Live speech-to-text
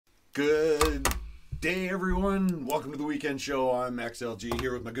Good day, everyone. Welcome to the weekend show. I'm XLG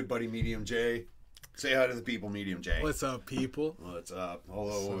here with my good buddy Mediumjay. Say hi to the people, Mediumjay. What's up, people? What's up?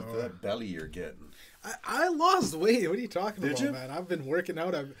 Although with that belly you're getting. I lost weight. What are you talking about, you? man? I've been working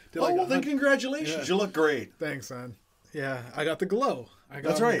out. Well, then congratulations. Yeah. You look great. Thanks, man. Yeah, I got the glow.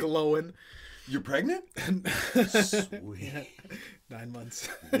 That's right. Glowing. You're pregnant? Sweet. 9 months.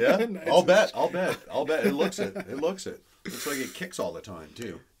 Yeah? I'll bet. It looks it. Looks like it kicks all the time,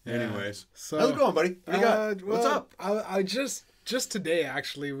 too. Yeah. Anyways. So, how's it going, buddy? What you got? What's up? I just today,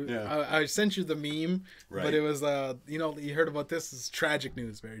 actually, I sent you the meme, right. But it was, you heard about this. It's tragic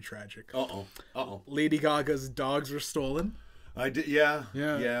news. Very tragic. Uh-oh. Lady Gaga's dogs were stolen. I did, yeah.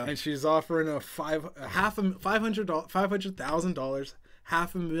 And she's offering $500,000,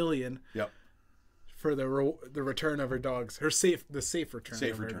 $500,000, Yep. for the return of her dogs. The safe return.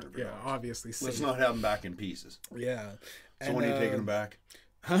 Safe return of her dogs. Obviously. Safe. Let's not have them back in pieces. Yeah. So when are you taking them back?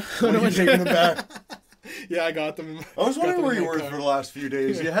 Huh? When are you taking them back? Yeah, I got them. I was wondering where you were for the last few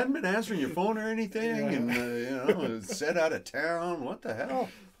days. You hadn't been answering your phone or anything, and set out of town. What the hell?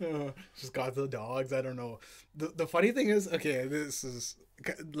 Just got the dogs. I don't know. The funny thing is, okay, this is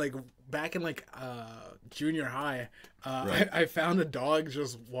like back in junior high. Right. I found a dog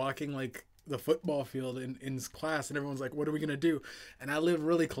just walking the football field in his class, and everyone's like, what are we gonna do? And I live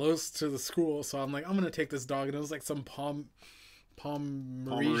really close to the school, so I'm like, I'm gonna take this dog. And it was like some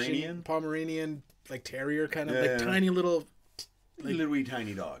Pomeranian like terrier kind of tiny little wee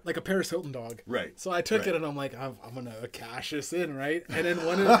tiny dog, like a Paris Hilton dog. Right. So I took it, and I'm like, I'm gonna cash this in, right? And then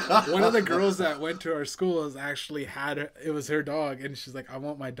one of the girls that went to our school it was her dog, and she's like, I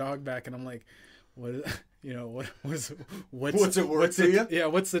want my dog back. And I'm like, what's it worth to you? Yeah,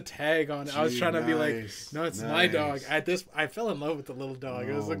 what's the tag on it? I was trying to be like, no, it's my dog. I fell in love with the little dog.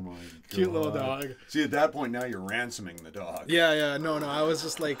 It was a cute little dog. See, at that point now you're ransoming the dog. Yeah. No. I was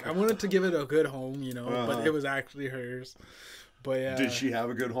just like, I wanted to give it a good home, but it was actually hers. But yeah. Did she have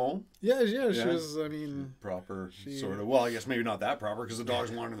a good home? Yeah. She was, proper, sort of. Well, I guess maybe not that proper because the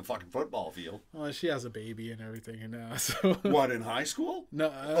dog's wanted in the fucking football field. Well, she has a baby and everything now. So. What, in high school? No.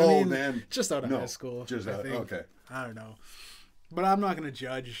 Then. Just out of high school. Just out. Okay. I don't know. But I'm not going to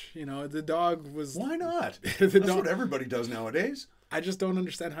judge. The dog was. Why not? That's what everybody does nowadays. I just don't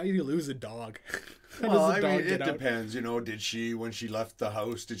understand how you lose a dog. Well, it depends. Did she, when she left the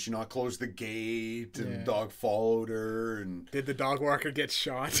house, did she not close the gate and the dog followed her? And did the dog walker get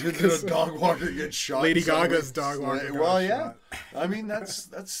shot? Did the dog walker get shot? Lady Gaga's dog walker got shot. I mean, that's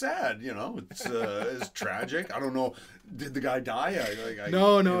sad. It's tragic. I don't know. Did the guy die?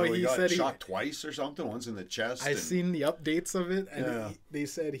 No. He got shot twice or something. Once in the chest. I've seen the updates of it, and they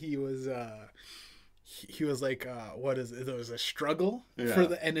said he was. He was like, what is it? There was a struggle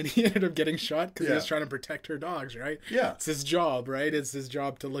and then he ended up getting shot because he was trying to protect her dogs, right? Yeah. It's his job, right? It's his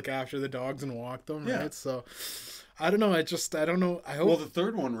job to look after the dogs and walk them, right? So, I don't know. I don't know. I hope. Well, the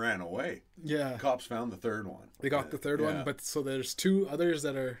third one ran away. Yeah. Cops found the third one. They got the third one, but so there's two others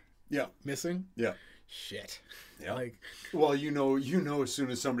that are missing. Yeah. Shit. Yeah. Well, as soon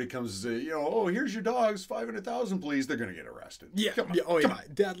as somebody comes to, here's your dogs, 500,000, please, they're gonna get arrested. Yeah. Come on. Yeah. Oh yeah.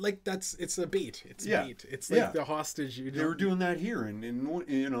 It's a bait. It's bait. It's like the hostage. They were doing that here, and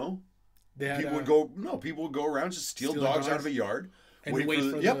people would go around just steal dogs out of a yard and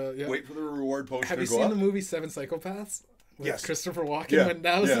wait for the reward poster to go up. Have you seen the movie Seven Psychopaths? With Christopher Walken. Yeah. When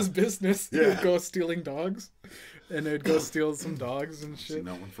that was his business, he would go stealing dogs, and they'd go steal some dogs and shit. I've seen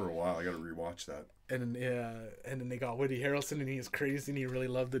that one for a while. I got to rewatch that. And then they got Woody Harrelson, and he was crazy, and he really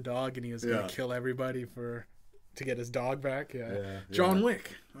loved the dog, and he was gonna kill everybody to get his dog back. John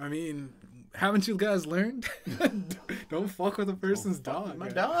Wick. I mean, haven't you guys learned? Don't fuck with a person's dog. My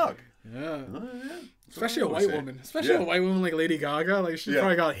dog. Yeah. Oh, yeah. Especially a white woman. Especially a white woman like Lady Gaga. She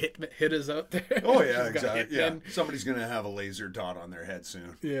probably got hitters out there. Oh yeah, exactly. Yeah. Somebody's gonna have a laser dot on their head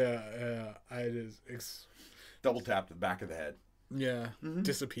soon. Yeah. I just double tap the back of the head. Yeah,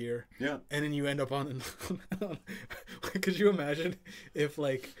 disappear. Yeah, and then you end up on. Could you imagine if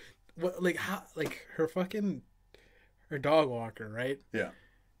her dog walker, right? Yeah.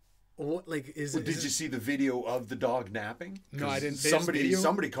 What did you see the video of the dog napping? No, I didn't.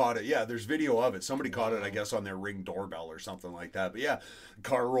 Somebody caught it. Yeah, there's video of it. Somebody caught it, I guess, on their Ring doorbell or something like that. But yeah, the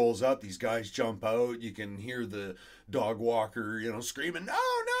car rolls up. These guys jump out. You can hear the dog walker, screaming, no,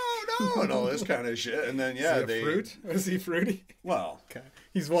 and all this kind of shit. And then fruit? Was he fruity? Well, okay.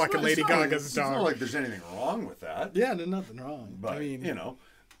 He's walking Lady Gaga's dog. It's not like there's anything wrong with that. Yeah, there's nothing wrong. But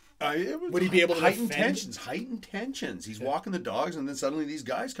Would he be able to heightened defend? tensions? Heightened tensions. He's walking the dogs, and then suddenly these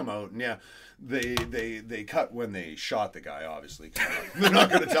guys come out, and they cut when they shot the guy. Obviously, they're not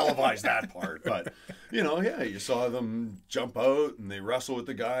going to televise that part, but you saw them jump out and they wrestle with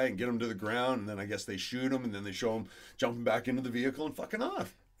the guy and get him to the ground, and then I guess they shoot him, and then they show him jumping back into the vehicle and fucking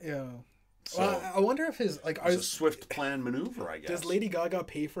off. Yeah. So, well, I wonder if his like it's a swift planned maneuver. I guess. Does Lady Gaga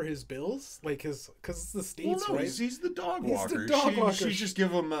pay for his bills? Like because it's the States, well, no, right? He's the dog He's walker. the dog walker. She just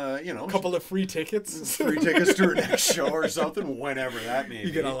give him a couple of free tickets. Free tickets to her next show or something, whenever that may be.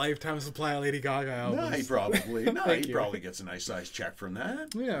 You get a lifetime supply of Lady Gaga albums. No, he probably gets a nice size check from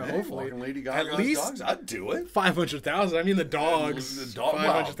that. Yeah, hopefully. Lady Gaga's at least dogs, I'd do it. 500,000. I mean, the dogs. The dog,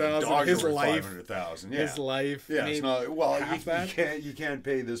 500,000. His life. 500,000. Yeah. His life. Yeah, it's not. Well, you can't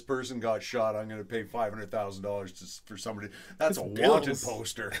pay this person got shot. I'm going to pay $500,000 for somebody. That's a bills. wanted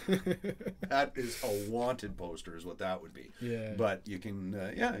poster. That is a wanted poster, is what that would be. Yeah. But you can,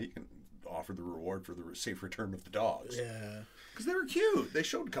 you can offer the reward for the safe return of the dogs. Yeah. Because they were cute. They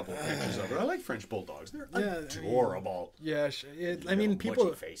showed a couple of pictures of it. I like French bulldogs. They're adorable. I mean,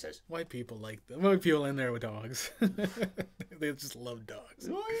 people. Faces. White people like them. White people in there with dogs. They just love dogs.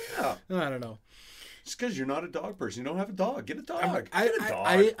 Oh yeah. I don't know. Just because you're not a dog person, you don't have a dog. Get a dog.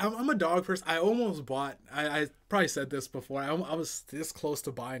 I'm a dog person. I almost bought. I probably said this before. I was this close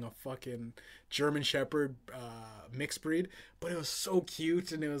to buying a fucking German Shepherd mixed breed, but it was so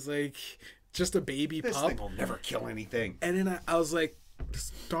cute, and it was like just a baby pup. This thing will never kill anything. And then I was like,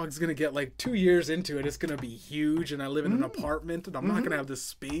 this dog's gonna get like 2 years into it. It's gonna be huge, and I live in an apartment, and I'm not gonna have this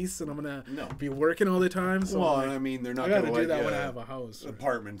space, and I'm gonna be working all the time. So well, I mean, they're not gonna do that when I have a house.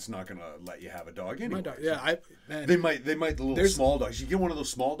 Apartment's not gonna let you have a dog anyway. They might. The little small dogs. You get one of those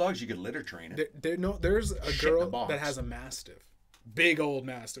small dogs, you could litter train it. There's a girl that has a mastiff, big old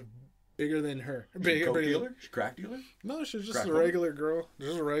mastiff, bigger than her. Coke dealer? She crack dealer? No, she's just a regular girl.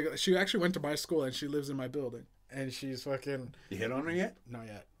 Just a regular. She actually went to my school, and she lives in my building. And she's fucking... You hit on her yet? Not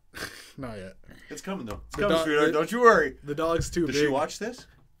yet. Not yet. It's coming, though. It's coming, sweetheart. Don't you worry. The dog's too big. Does she watch this?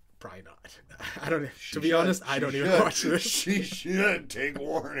 Probably not. I don't... To be honest, I don't even watch this. She should take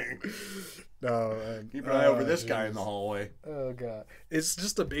warning. No. Keep an eye over this guy in the hallway. Oh, God. It's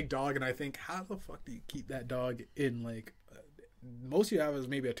just a big dog, and I think, how the fuck do you keep that dog in, like... Most you have is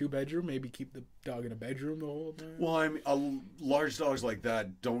maybe a 2-bedroom. Maybe keep the dog in a bedroom the whole time. Well, I mean, large dogs like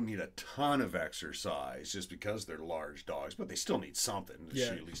that don't need a ton of exercise just because they're large dogs, but they still need something. She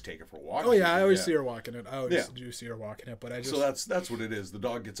at least take it for a walk. Oh yeah, I always see her walking it. I always do see her walking it, but I just so that's what it is. The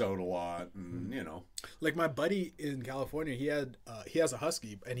dog gets out a lot, and like my buddy in California, he has a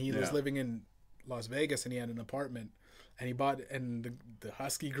husky, and he was living in Las Vegas, and he had an apartment. And he bought, and the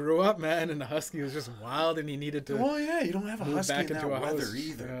husky grew up, man, and the husky was just wild, and he needed to. Oh yeah, you don't have a husky back in into that a weather house.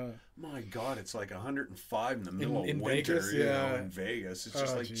 either. My God, it's like 105 in the middle of winter. Vegas, in Vegas, it's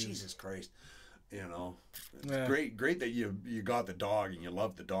just Jesus Christ. It's great that you got the dog and you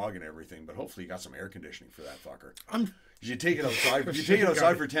love the dog and everything, but hopefully you got some air conditioning for that fucker. You take it outside. You take it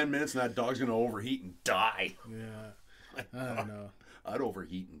outside for 10 minutes, and that dog's gonna overheat and die. Yeah, I don't know. I'd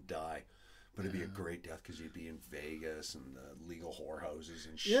overheat and die. But it'd be a great death because you'd be in Vegas and legal whorehouses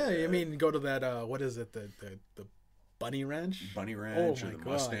and shit. Yeah, I mean, go to that, what is it, the Bunny Ranch? Bunny Ranch or the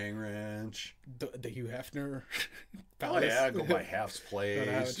Mustang Ranch. The Hugh Hefner palace. Oh, yeah, go by Hef's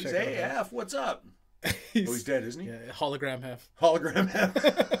place. Hey, Hef, what's up? He's dead, isn't he? Yeah, hologram Hef. Hologram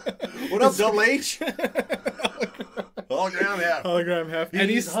Hef. What up, Double H? Hologram Hef. Hologram Hef. And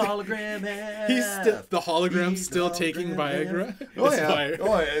he's hologram Hef. He's the hologram's still taking Viagra. Oh yeah.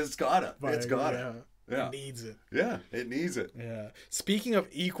 Oh, it's gotta. It's gotta. Yeah. It needs it. Yeah, it needs it. Yeah. Speaking of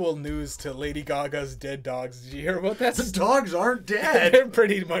equal news to Lady Gaga's dead dogs, did you hear about that? The dogs aren't dead. They're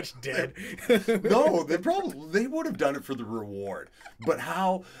pretty much dead. No, they would have done it for the reward. But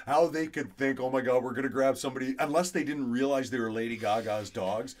how they could think, oh my God, we're gonna grab somebody, unless they didn't realize they were Lady Gaga's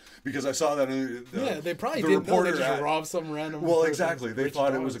dogs, because I saw that in they probably didn't know they just robbed some random. Well, exactly. They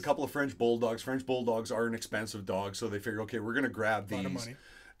thought it was a couple of French bulldogs. French bulldogs are an expensive dog, so they figured, okay, we're gonna grab these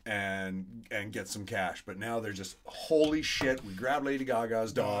and get some cash. But now they're just, holy shit, we grabbed Lady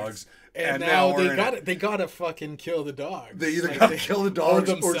Gaga's dogs. And now they gotta fucking kill the dogs. They either gotta kill the dogs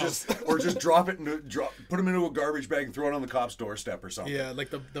or just drop it put them into a garbage bag and throw it on the cop's doorstep or something. Yeah,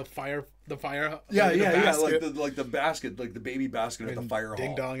 like the fire. Yeah, like the basket, like the baby basket at the fire hall.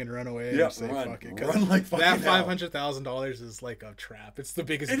 Ding dong and run away. Yeah, and say, run that like fucking $500,000 is like a trap. It's the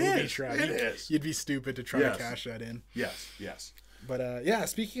biggest movie trap. It is. You'd be stupid to try to cash that in. Yes. But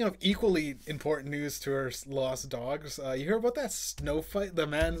speaking of equally important news to our lost dogs, you heard about that snow fight? The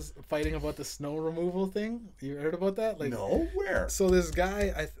man's fighting about the snow removal thing. You heard about that? Like, no, where? So this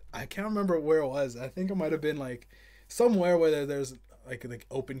guy, I can't remember where it was. I think it might have been like somewhere where there's like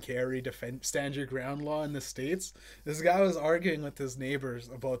open carry stand your ground law in the States. This guy was arguing with his neighbors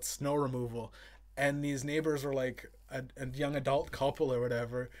about snow removal, and these neighbors were like a young adult couple or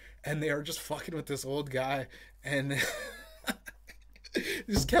whatever, and they were just fucking with this old guy, and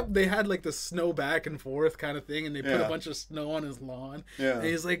they had like the snow back and forth kind of thing, and they put a bunch of snow on his lawn. Yeah. And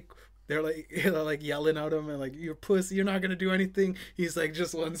he's like, they're like yelling at him and like, "You pussy, you're not gonna do anything." He's like,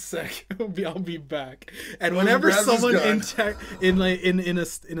 "Just 1 sec, I'll be back." And whenever someone in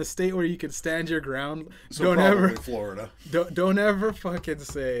a state where you can stand your ground, so Florida. Don't ever fucking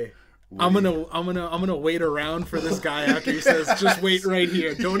say, I'm gonna wait around for this guy after he says, "Just wait right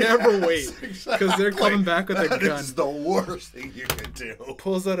here." Don't ever wait, because they're coming back with a gun. That's the worst thing you can do.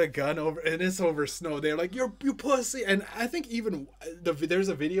 Pulls out a gun and it's over snow. They're like, "You pussy!" And I think even there's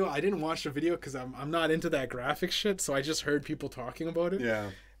a video. I didn't watch the video because I'm not into that graphic shit. So I just heard people talking about it. Yeah.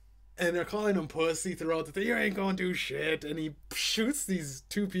 And they're calling him pussy throughout the thing. "You ain't gonna do shit." And he shoots these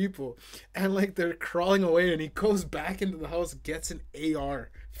 2 people, and like they're crawling away, and he goes back into the house, gets an AR-15.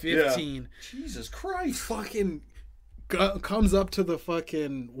 Yeah. Jesus Christ! Fucking comes up to the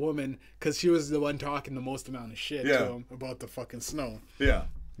fucking woman, because she was the one talking the most amount of shit to him about the fucking snow. Yeah.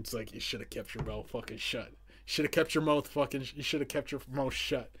 It's like, you should have kept your mouth fucking shut. You should have kept your mouth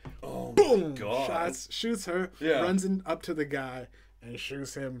shut. Oh, boom! My God. Shoots her. Yeah. Runs up to the guy and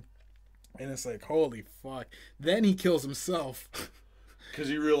shoots him. And it's like, holy fuck. Then he kills himself. Because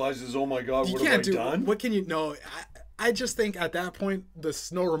he realizes, oh my God, what have I done? What can you... No, I just think at that point, the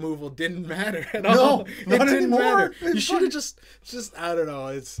snow removal didn't matter at all. No, not anymore. Matter. You should have just, I don't know.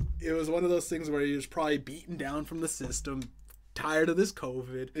 It was one of those things where he was probably beaten down from the system, tired of this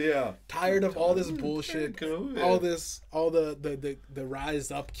COVID. Yeah. Tired of all this bullshit. All the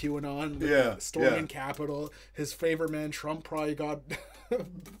rise up QAnon. Storming Capitol. His favorite man, Trump, probably got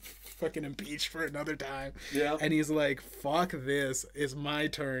fucking impeached for another time. Yeah. And he's like, fuck this. It's my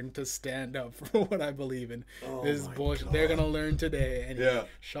turn to stand up for what I believe in. Oh, this is bullshit. God. They're going to learn today. And he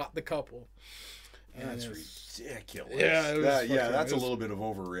shot the couple. That's ridiculous. Yeah, that's a little bit of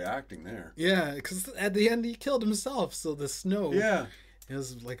overreacting there. Yeah, because at the end he killed himself. So the snow. Yeah. It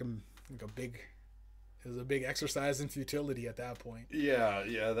was like a big. It was a big exercise in futility at that point. Yeah,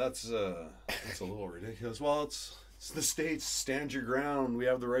 that's a little ridiculous. Well, it's the States. Stand your ground. We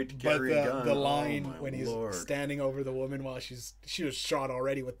have the right to carry a gun. The line when he's standing over the woman while she was shot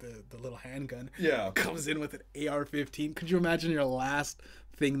already with the little handgun. Yeah. Comes in with an AR-15. Could you imagine your last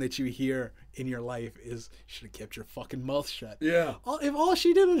thing that you hear in your life is, "You should have kept your fucking mouth shut"? Yeah. If all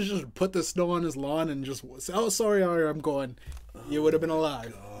she did was just put the snow on his lawn and just say, "Oh, sorry, I'm going," you would have been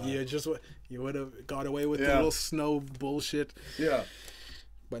alive. God. You would have got away with the little snow bullshit. Yeah.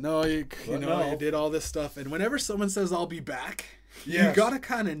 But no, you did all this stuff. And whenever someone says, "I'll be back," you gotta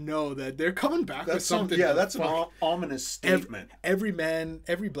kind of know that they're coming back with something. Yeah, that's an ominous statement. Every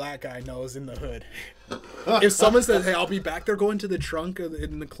black guy knows in the hood. If someone says, "Hey, I'll be back," they're going to the trunk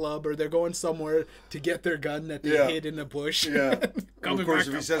in the club, or they're going somewhere to get their gun that they hid in the bush. Yeah. And of course,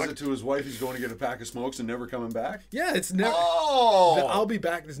 if he says it to his wife, he's going to get a pack of smokes and never coming back. Yeah, it's never. Oh, the "I'll be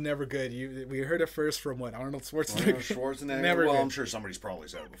back" is never good. We heard it first from what, Arnold Schwarzenegger. Never. Well, good. I'm sure somebody's probably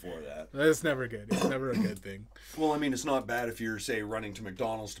said it before that. It's never good. It's never a good thing. Well, I mean, it's not bad if you're, say, running to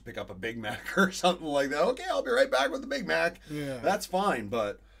McDonald's to pick up a Big Mac or something like that. Okay, I'll be right back with the Big Mac. Yeah, that's fine,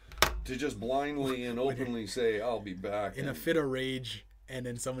 but to just blindly and openly say, "I'll be back," in a fit of rage, and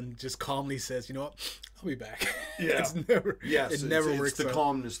then someone just calmly says, "You know what? I'll be back." Yeah. It never works. It's the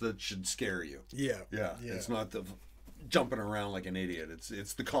calmness that should scare you. Yeah. It's not the jumping around like an idiot.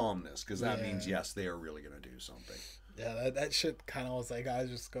 It's the calmness, because that means, yes, they are really going to do something. Yeah, that shit kind of was like, I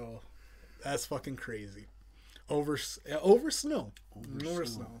just go, that's fucking crazy. Over snow. Over snow.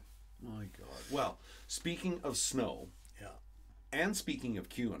 My God. Well, speaking of snow, and speaking of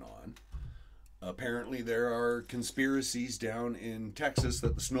QAnon, apparently there are conspiracies down in Texas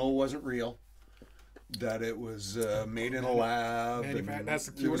that the snow wasn't real, that it was made in a lab. That's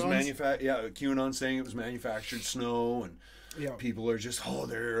the QAnon? It was QAnon saying it was manufactured snow, and people are just,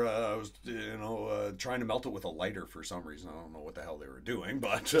 they're trying to melt it with a lighter for some reason. I don't know what the hell they were doing,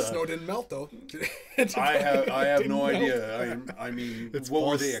 but snow didn't melt though. I have no idea. I mean, what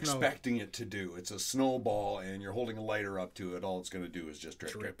were they expecting it to do? It's a snowball, and you're holding a lighter up to it. All it's going to do is just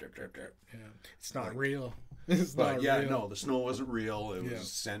drip. Yeah, it's not real. No, the snow wasn't real. It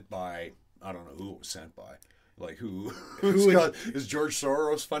was sent by, I don't know who it was sent by. Like who is George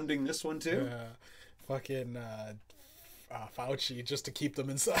Soros funding this one too? Fucking. Fauci just to keep them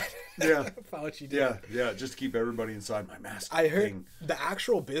inside. Yeah. Fauci did. Yeah, just to keep everybody inside. My mask I heard thing. the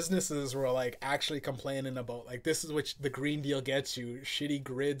actual businesses were like actually complaining about like this is what the Green Deal gets you, shitty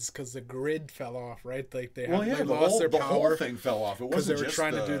grids, because the grid fell off, right? Like they lost their power. The whole thing fell off. It because they wasn't were just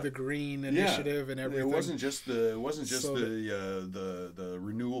trying to do the green initiative and everything. It wasn't just the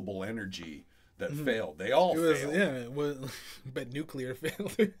renewable energy that failed. They all failed. Yeah, it was, but nuclear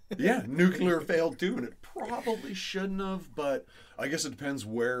failed. Yeah, nuclear failed too, and it probably shouldn't have. But I guess it depends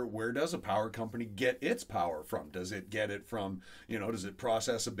where does a power company get its power from? Does it get it from, does it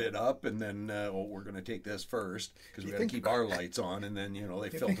process a bit up and then we're going to take this first because we got to keep our lights on, and then they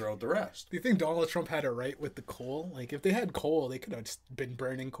filter out the rest. Do you think Donald Trump had it right with the coal? Like if they had coal, they could have just been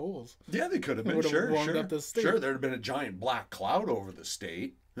burning coals. Yeah, they could have been. Sure, there'd have been a giant black cloud over the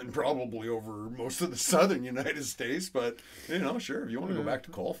state. And probably over most of the southern United States, but sure, if you want to go back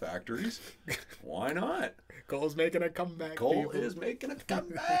to coal factories, why not? Coal's making a comeback. Coal is making a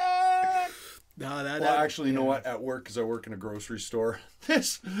comeback. Actually, you know what? At work, because I work in a grocery store,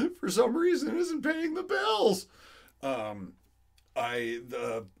 this for some reason isn't paying the bills.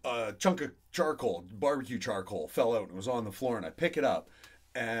 The chunk of charcoal, barbecue charcoal, fell out and was on the floor, and I pick it up,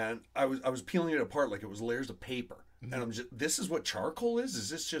 and I was peeling it apart like it was layers of paper. And I'm just, this is what charcoal is?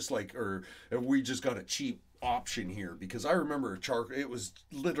 Is this just like, or have we just got a cheap option here? Because I remember charcoal, it was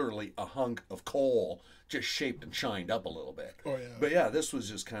literally a hunk of coal just shaped and shined up a little bit. Oh, yeah. But yeah, this was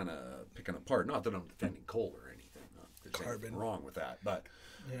just kind of picking apart. Not that I'm defending coal or anything. There's anything wrong with that. But,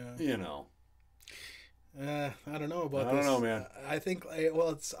 I don't know about this. I don't know, man. I think, I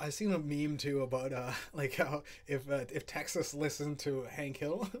seen a meme too about like how if Texas listened to Hank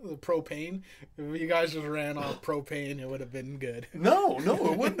Hill, the propane, if you guys just ran off propane, it would have been good. No,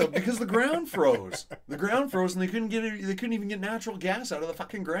 it wouldn't have, because the ground froze. The ground froze, and they couldn't even get natural gas out of the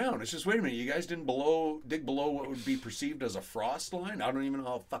fucking ground. It's just, wait a minute, you guys didn't dig below what would be perceived as a frost line? I don't even know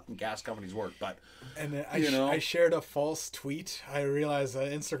how fucking gas companies work, but and I shared a false tweet. I realized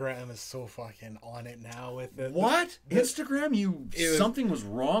that Instagram is so fucking on it now. With it. What? Instagram? Something was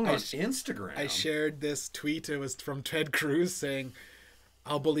wrong on Instagram. I shared this tweet. It was from Ted Cruz saying,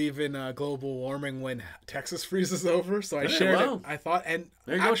 "I'll believe in global warming when Texas freezes over." So I shared it. I thought, and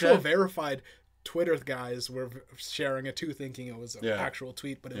actual verified Twitter guys were sharing it too, thinking it was an actual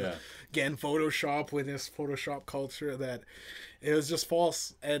tweet, but it was, again, Photoshop with this Photoshop culture, that it was just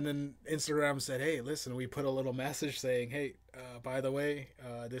false. And then Instagram said, "Hey, listen, we put a little message saying, hey, by the way,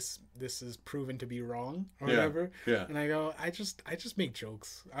 this is proven to be wrong," or whatever. Yeah. And I go, I just make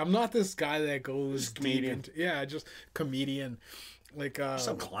jokes. I'm not this guy that goes comedian. Just comedian. Like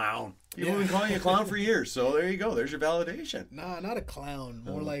some clown. People have been calling you a clown for years, so there you go. There's your validation. Nah, not a clown.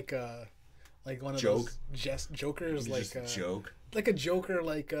 More like one of those jokers, like a joke. Like a joker,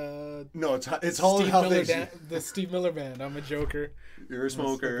 like no, it's all how they the Steve Miller Band. I'm a joker. You're a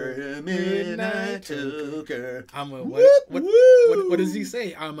smoker, a midnight toker. I'm a what does he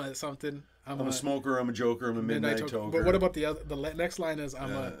say? I'm a something. I'm a smoker. I'm a joker. I'm a midnight toker. But what about the next line is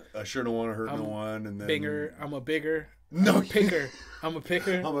I sure don't want to hurt no one. And then bigger. I'm a bigger. No, I'm a picker. I'm a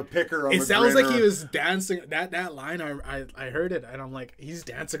picker. I'm a picker. It sounds like he was dancing. That line, I heard it, and I'm like, he's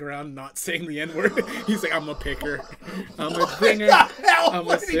dancing around, not saying the N word. He's like, I'm a picker. I'm a singer. I'm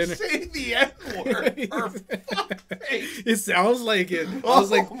a sinner. Say the N word. It sounds like it. I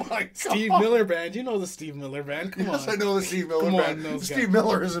was like, Steve Miller Band. You know the Steve Miller Band. Come on. Yes, I know the Steve Miller Band. Steve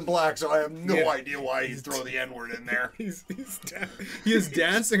Miller isn't black, so I have no idea why he'd throw the N word in there. He is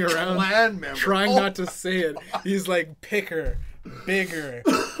dancing around, trying not to say it. He's like, picker, bigger.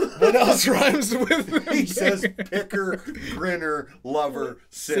 What else rhymes with He says picker, grinner, lover,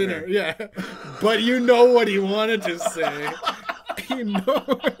 sinner. Yeah. But you know what he wanted to say. You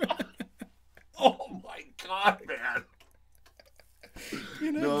know. Oh my God, man.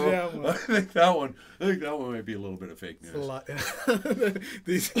 You know, damn well. I think that one might be a little bit of fake news. A lot.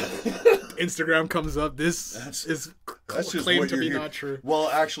 Instagram comes up. That's just claimed to be not true. Well,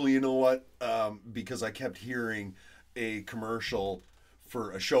 actually, you know what? Because I kept hearing a commercial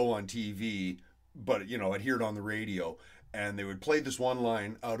for a show on TV, but I'd hear it on the radio, and they would play this one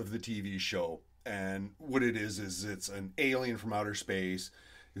line out of the TV show, and what it is it's an alien from outer space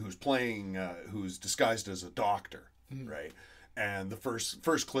who's disguised as a doctor, right? And the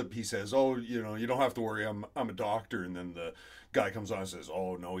first clip, he says, "Oh, you don't have to worry, I'm a doctor." And then the guy comes on and says,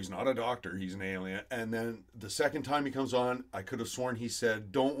 "Oh no, he's not a doctor, he's an alien." And then the second time he comes on, I could have sworn he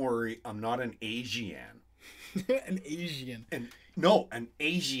said, "Don't worry, I'm not an Asian." An Asian. No, an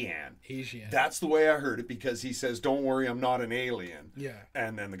Asian. Asian. That's the way I heard it, because he says, "Don't worry, I'm not an alien." Yeah.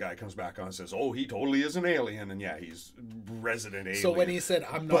 And then the guy comes back on and says, "Oh, he totally is an alien," and yeah, he's resident alien. So when he said,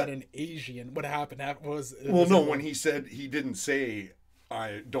 "I'm not an Asian," what happened? When he said, he didn't say,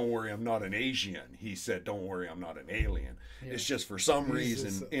 "Don't worry, I'm not an Asian." He said, "Don't worry, I'm not an alien." Yeah. It's just for some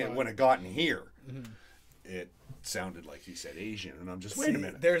reason, when it got in here, it sounded like he said Asian, and I'm just, wait a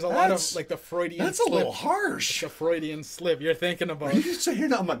minute. There's a lot of like the Freudian. That's slip. A little harsh. The Freudian slip. You're thinking about. Are you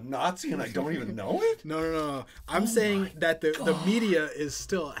saying I'm a Nazi and I don't even know it? No. I'm saying that the media is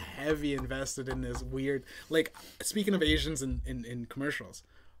still heavy invested in this weird. Like, speaking of Asians in commercials,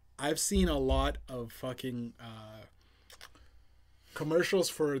 I've seen a lot of fucking commercials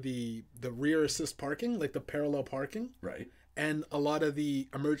for the rear assist parking, like the parallel parking. Right. And a lot of the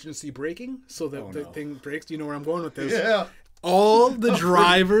emergency braking, so that the thing breaks. Do you know where I'm going with this? Yeah. All the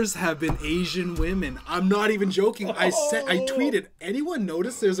drivers have been Asian women. I'm not even joking. I tweeted, anyone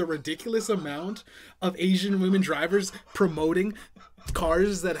notice there's a ridiculous amount of Asian women drivers promoting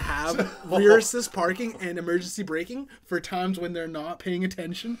cars that have rear assist parking and emergency braking for times when they're not paying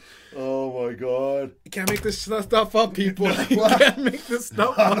attention? Oh my god. You can't make this stuff up, people. You can't make this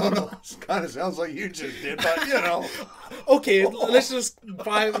stuff up. I don't know. It kind of sounds like you just did, but you know. Okay, let's just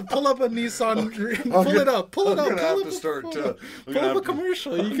pull up a Nissan. Pull it up. Pull up a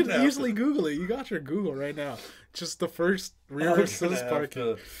commercial. You can easily Google it. You got your Google right now. Just the first rear assist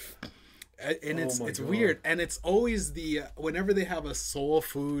parking. And it's weird, and it's always whenever they have a soul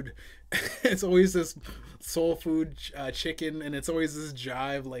food, it's always this soul food chicken, and it's always this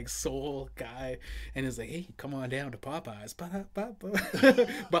jive like soul guy, and it's like, hey, come on down to Popeyes, got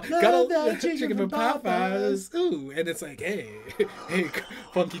a chicken from Popeyes, ooh, and it's like, hey,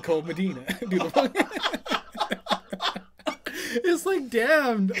 Funky Cold Medina, do the funky. It's like,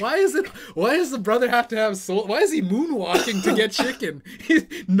 damn, why does the brother have to have soul? Why is he moonwalking to get chicken?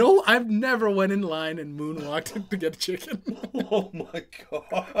 No, I've never went in line and moonwalked to get chicken. Oh my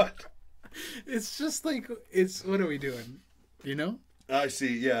god. It's just like, what are we doing? You know? I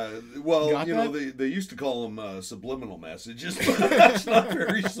see, yeah. Well, you know, they used to call them subliminal messages, but that's not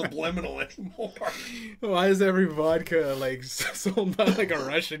very subliminal anymore. Why is every vodka like sold by like a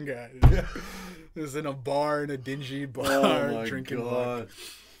Russian guy? Yeah. Is in a bar, in a dingy bar, drinking vodka.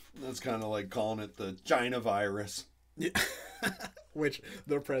 That's kind of like calling it the China virus. Yeah. Which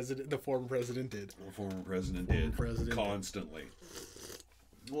the former president did. The former president did. Constantly.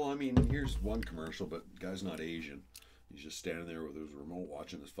 Well, I mean, here's one commercial, but the guy's not Asian. He's just standing there with his remote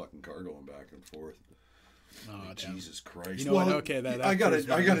watching his fucking car going back and forth. Oh, like, Jesus Christ. You know what? Okay, I got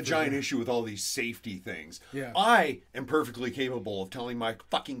a giant issue with all these safety things. Yeah. I am perfectly capable of telling my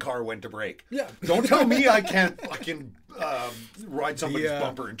fucking car when to brake. Yeah. Don't tell me I can't fucking ride somebody's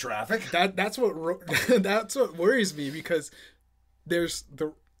bumper in traffic. That's what worries me, because there's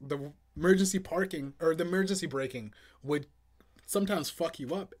the emergency parking or the emergency braking would sometimes fuck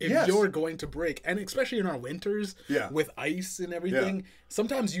you up if you're going to brake, and especially in our winters with ice and everything.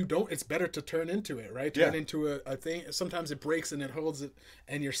 Sometimes you don't. It's better to turn into it, right? Turn into a thing. Sometimes it breaks and it holds it,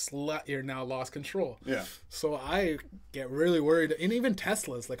 and you're now lost control. Yeah. So I get really worried, and even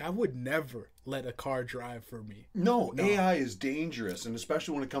Teslas. Like, I would never let a car drive for me. No, AI is dangerous, and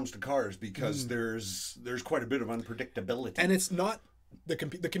especially when it comes to cars, because there's quite a bit of unpredictability. And it's not the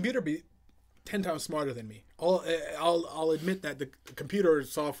computer be 10 times smarter than me. I'll admit that the computer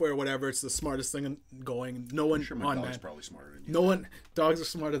software, whatever, it's the smartest thing going. No one, I'm sure my dog's probably smarter than you. No one, dogs are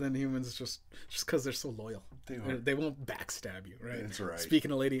smarter than humans just because they're so loyal. They won't backstab you, right? That's right.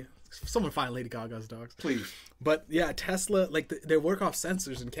 Speaking of someone find Lady Gaga's dogs, please. But yeah, Tesla, like they work off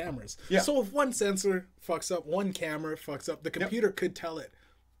sensors and cameras. Yeah. So if one sensor fucks up, one camera fucks up, the computer could tell it,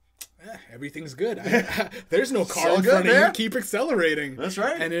 everything's good. There's no car in front of you. Keep accelerating. That's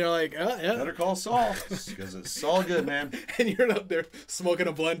right. And you're like, better call Saul, because it's all good, man. And you're up there smoking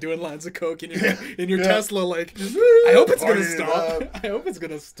a blunt, doing lines of coke in your Tesla, like, I hope it's gonna stop. I hope it's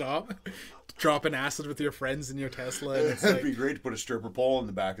gonna stop. Dropping acid with your friends in your Tesla. And it's It'd be great to put a stripper pole in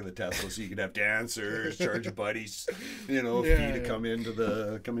the back of the Tesla so you could have dancers, charge your buddies, fee to come into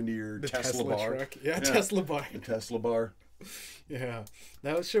your Tesla bar. Truck. Tesla bar. The Tesla bar. Yeah,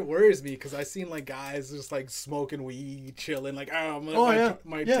 that shit worries me, because I seen like guys just like smoking weed, chilling, like,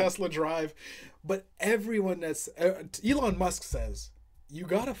 my Tesla drive. But everyone that's Elon Musk says, you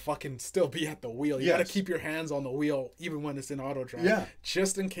gotta fucking still be at the wheel. You gotta keep your hands on the wheel even when it's in auto drive,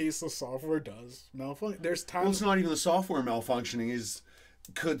 just in case the software does malfunction. There's times. Well, it's not even the software malfunctioning.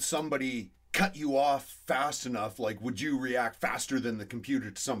 Could somebody cut you off fast enough? Like, would you react faster than the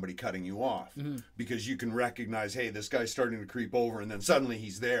computer to somebody cutting you off? Because you can recognize, hey, this guy's starting to creep over, and then suddenly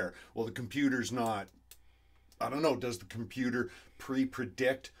he's there. Well, the computer's not I don't know, does the computer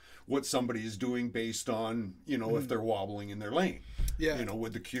pre-predict what somebody is doing based on, you know, if they're wobbling in their lane? Yeah. You know,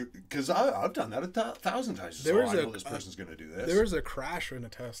 with the because I've done that 1,000 times. So I know this person's going to do this. There was a crash in a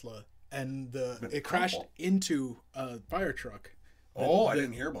Tesla, and it crashed into a fire truck. I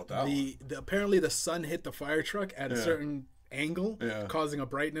didn't hear about that. Apparently the sun hit the fire truck at a certain angle, causing a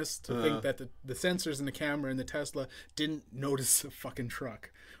brightness to think that the sensors in the camera in the Tesla didn't notice the fucking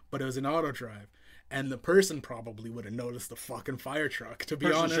truck, but it was an auto drive. And the person probably would have noticed the fucking fire truck, to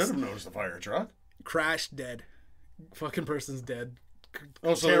be honest. Should have noticed the fire truck. Crashed, dead. Fucking person's dead.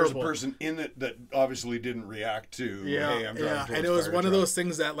 Oh, so there was a person in it that obviously didn't react to, hey, I'm driving towards and it was one truck. of those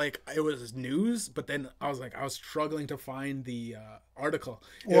things that, like, it was news, but then I was struggling to find the article.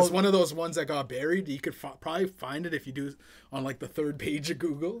 It was one of those ones that got buried. You could probably find it if you do on, like, the third page of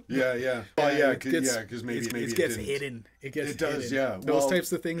Google. Yeah. Oh, yeah, because maybe it gets hidden. It does, hidden. Yeah. Those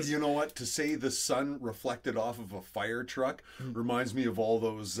types of things. You know what? To say the sun reflected off of a fire truck reminds me of all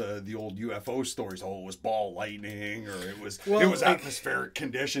those the old UFO stories. Oh, it was ball lightning, or it was atmospheric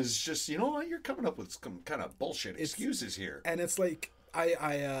conditions. It's just, you know, you're coming up with some kind of bullshit excuses here. And it's like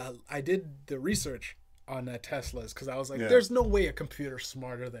I did the research on Teslas, because I was like, there's no way a computer's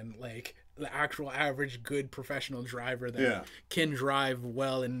smarter than, like, the actual average good professional driver that can drive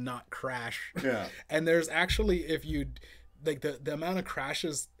well and not crash. Yeah. And there's actually, if you like the amount of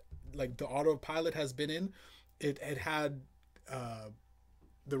crashes like the autopilot has been in, it had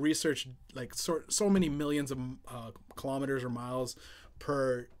the research, like, so many millions of kilometers or miles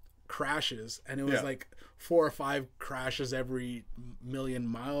per crashes, and it was like 4 or 5 crashes every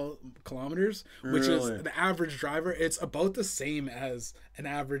million kilometers, which is the average driver. It's about the same as an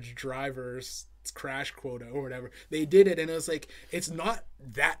average driver's crash quota or whatever. They did it, and it was like, it's not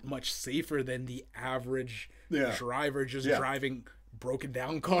that much safer than the average driver just driving broken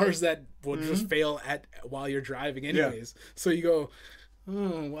down cars that will just fail while you're driving anyways. So you go,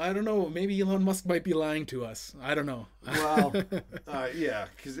 oh, I don't know. Maybe Elon Musk might be lying to us. I don't know. Well, yeah,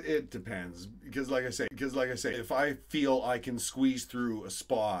 because it depends. Because like I say, if I feel I can squeeze through a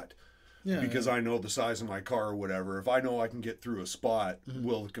spot, because I know the size of my car or whatever, if I know I can get through a spot,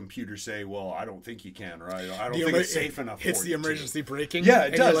 will the computer say, well, I don't think you can, right? I don't think it's safe enough for you. Hits the emergency braking. Yeah,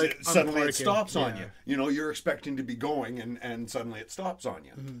 it does. Like, suddenly it stops on you. You know, you're expecting to be going, and suddenly it stops on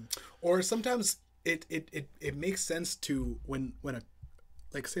you. Or sometimes it makes sense to when a,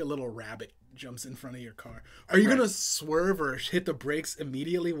 like, say a little rabbit jumps in front of your car. Are you going to swerve or hit the brakes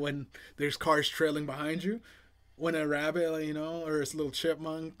immediately when there's cars trailing behind you? When a rabbit, you know, or a little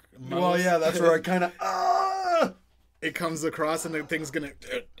chipmunk. Well, yeah, that's where I kind of, it comes across and the thing's going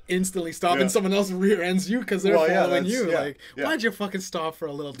to instantly stop and someone else rear ends you because they're following you. Like, why'd you fucking stop for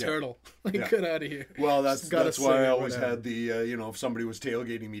a little turtle? Like, get out of here. Well, that's why I always had the, you know, if somebody was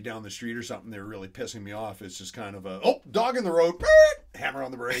tailgating me down the street or something, they were really pissing me off. It's just kind of dog in the road, hammer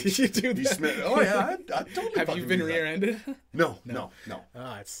on the brakes. You do that? Oh, yeah, I totally. Have you been rear-ended? No.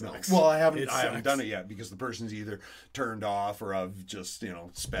 It sucks. Well, I haven't done it yet because the person's either turned off or I've just, you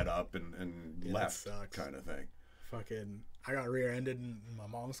know, sped up and left, kind of thing. Fucking, I got rear-ended in my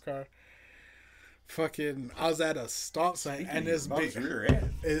mom's car. Fucking, I was at a stop sign and this big rear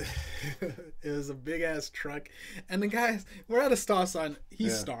end. It was a big ass truck, and the guys, we're at a stop sign. He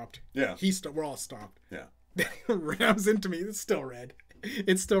stopped. Yeah, we're all stopped. Yeah, Then he rams into me. It's still red.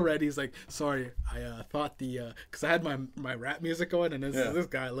 It's still red. He's like, sorry, I thought because I had my rap music going, and this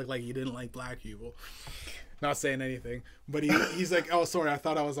guy looked like he didn't like black people. Not saying anything, but he's like, oh, sorry, I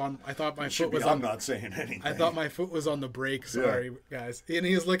thought my foot was on. I'm not saying anything. I thought my foot was on the brake. Sorry, guys. And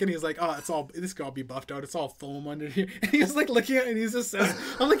he's looking. He's like, oh, this got to be buffed out. It's all foam under here. And he's like looking at it, and he just says,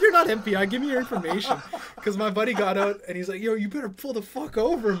 I'm like, you're not MPI. Give me your information. Because my buddy got out, and he's like, yo, you better pull the fuck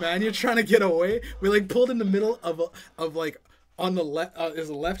over, man. You're trying to get away. We like pulled in the middle of like. On the left is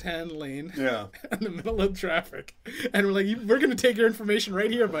a left-hand lane. Yeah. In the middle of traffic, and we're like, we're gonna take your information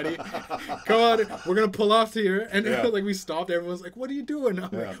right here, buddy. Go on. We're gonna pull off to here, and like we stopped. Everyone's like, "What are you doing?" I'm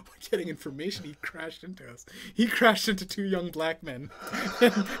like, "We're getting information." He crashed into us. He crashed into 2 young black men.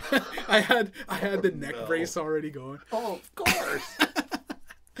 I had the neck brace already going. Oh, of course.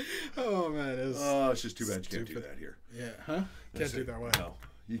 Oh man, it's just too bad you can't do that here. Yeah, huh? Can't do that. What? No,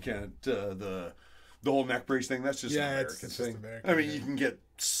 you can't. The whole neck brace thing, that's just an American thing. I mean, you can get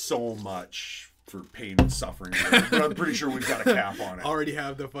so much for pain and suffering, but I'm pretty sure we've got a cap on it. Already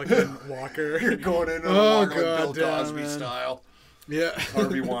have the fucking walker. You're going in on Bill Cosby style. Yeah.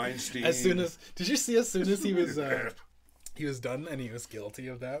 Harvey Weinstein. Did you see as soon as he was done and he was guilty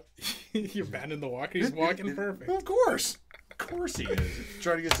of that, he abandoned the walker. He's walking perfect. Of course he is.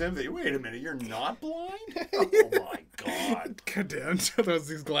 Trying to get sympathy. Wait a minute, you're not blind? Oh my God. God damn, throws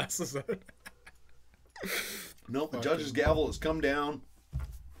these glasses out. No, the judge's gavel has come down.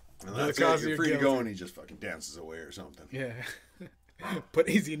 And that's it. You're free to go, and he just fucking dances away or something. Yeah. But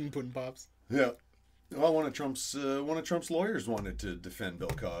he's eating pudding pops. Yeah. Well, one of Trump's lawyers wanted to defend Bill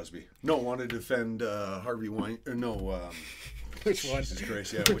Cosby. No, wanted to defend Harvey Weinstein. No, which one? Jesus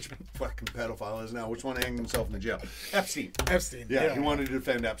Christ, yeah. Which fucking pedophile is now? Which one hanged himself in the jail? Epstein. Yeah, he wanted to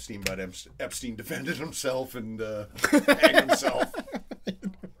defend Epstein, but Epstein defended himself and hanged himself.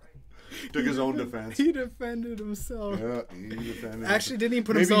 Took his own defense. He defended himself. Yeah, he defended Actually, didn't he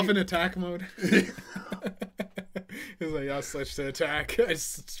put himself in attack mode? He was like, I'll switch to attack. I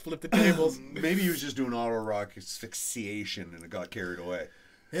just flipped the tables. Maybe he was just doing auto rock asphyxiation and it got carried away.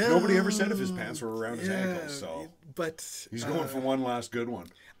 Yeah. Nobody ever said if his pants were around his ankles, so but he's going for one last good one.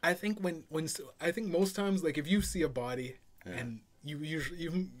 I think I think most times, like if you see a body and you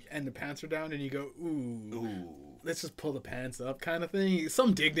usually and the pants are down and you go, ooh. Let's just pull the pants up, kind of thing.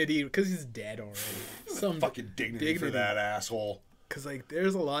 Some dignity, because he's dead already. Some fucking dignity for that asshole. Because like,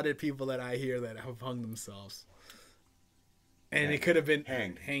 there's a lot of people that I hear that have hung themselves, and it could have been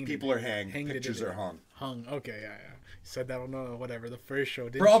hanged. People are hanged. Pictures are hung. Hung. Okay, yeah. You said that on whatever the first show,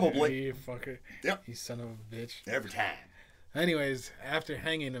 didn't Probably. You fucker. Yep. You son of a bitch. Every time. Anyways, after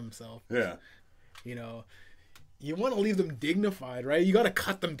hanging himself, you know, you want to leave them dignified, right? You got to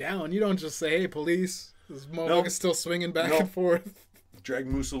cut them down. You don't just say, "Hey, police." This motherfucker's still swinging back and forth. Drag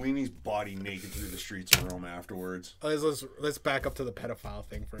Mussolini's body naked through the streets of Rome afterwards. Let's back up to the pedophile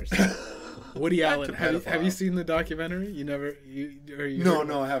thing first. Woody Allen. Have you seen the documentary?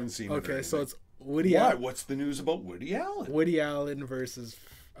 No, I haven't seen it. Okay, so it's Woody Allen. What's the news about Woody Allen? Woody Allen versus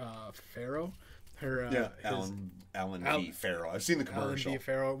Farrow. Alan V. Farrow. I've seen the commercial. Alan V.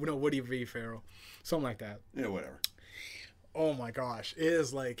 Farrow. No, Woody V. Farrow. Something like that. Yeah, whatever. Oh my gosh. It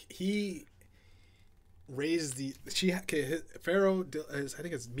is like he raised Farrow, I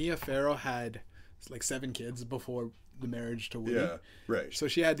think it's Mia Farrow, had like 7 kids before the marriage to Woody. Yeah, right. So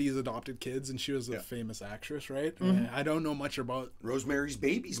she had these adopted kids, and she was a famous actress, right? Mm-hmm. I don't know much about Rosemary's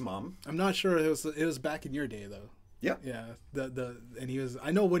Baby's mom. I'm not sure. It was back in your day though. Yeah. Yeah. And he was.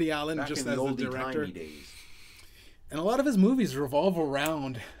 I know Woody Allen back just in as the the director. Days. And a lot of his movies revolve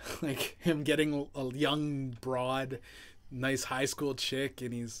around like him getting a young broad, nice high school chick,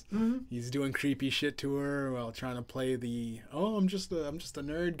 and he's doing creepy shit to her while trying to play the I'm just a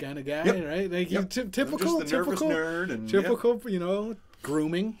nerd kind of guy, right? Like typical nerd and typical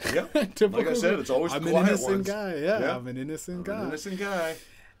grooming. Yep. Typical. Like I said, it's always I'm the an quiet innocent ones. guy. Yeah, I'm an innocent guy.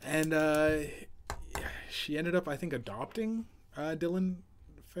 And she ended up, I think, adopting Dylan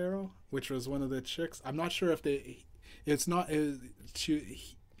Farrow, which was one of the chicks. I'm not sure if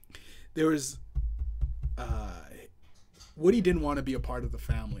Woody didn't want to be a part of the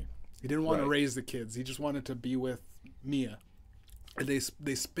family. He didn't want to raise the kids. He just wanted to be with Mia. And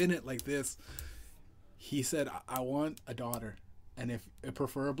they spin it like this. He said, I want a daughter. And if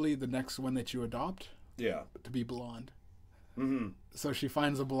preferably the next one that you adopt, to be blonde. Mm-hmm. So she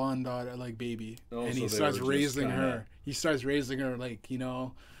finds a blonde daughter, like baby, and he so starts raising her. He starts raising her, like,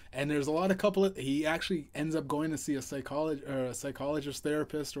 and there's a lot of he actually ends up going to see a psychologist,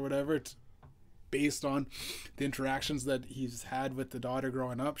 therapist, or whatever. Based on the interactions that he's had with the daughter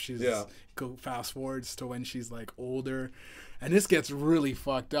growing up. Go fast forwards to when she's like older, and this gets really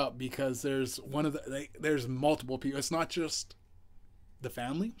fucked up because there's there's multiple people. It's not just the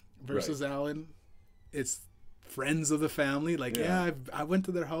family versus Alan. It's friends of the family. Like, I went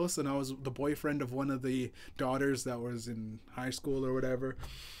to their house and I was the boyfriend of one of the daughters that was in high school or whatever.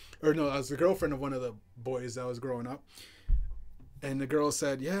 Or no, I was the girlfriend of one of the boys that was growing up. And the girl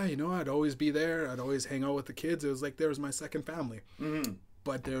said, I'd always be there. I'd always hang out with the kids. It was like there was my second family. Mm-hmm.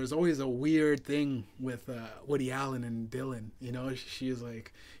 But there was always a weird thing with Woody Allen and Dylan. She's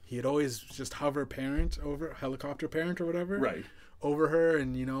like, he'd always just helicopter parent or whatever. Right. Over her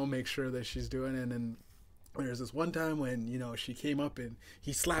and, make sure that she's doing it. And then there's this one time when, she came up and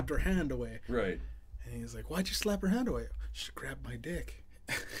he slapped her hand away. Right. And he's like, why'd you slap her hand away? She grabbed my dick.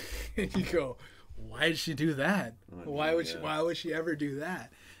 And you go, why did she do that? Why would she ever do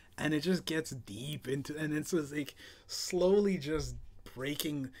that? And it just gets deep into, and it's just like slowly just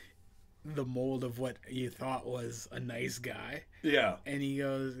breaking the mold of what you thought was a nice guy. Yeah. And he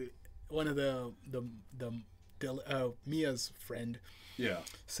goes, one of the Mia's friend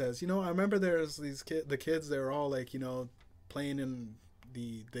says, I remember there's these the kids, they were all like, playing in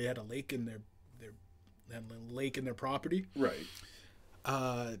they had a lake in their property. Right.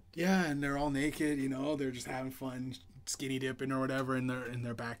 And they're all naked, they're just having fun skinny dipping or whatever in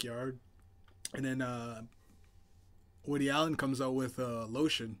their backyard. And then Woody Allen comes out with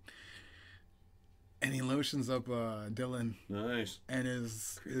lotion, and he lotions up Dylan. Nice. And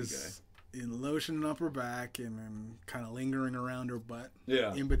his lotioning up her back and then kind of lingering around her butt.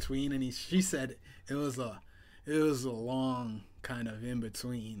 Yeah. In between, and she said it was a long kind of in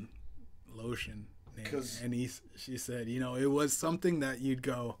between lotion. She said, you know, it was something that you'd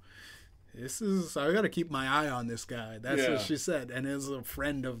go, I got to keep my eye on this guy. That's what she said, and is a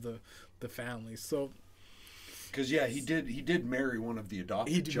friend of the family. So, because he did marry one of the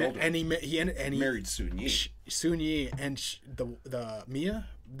adopted children, and he married Sun Yi. Sun Yi, and the Mia,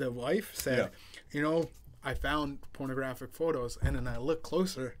 the wife, said, you know, I found pornographic photos, and then I looked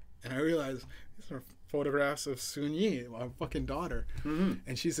closer, and I realized these are photographs of Sun Yi, our fucking daughter,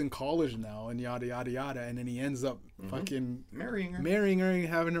 and she's in college now, and yada yada yada, and then he ends up fucking marrying her, and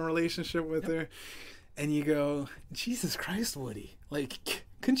having a relationship with her, and you go, Jesus Christ, Woody, like,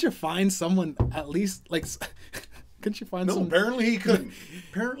 couldn't you find someone at least like? Couldn't you find? No, apparently he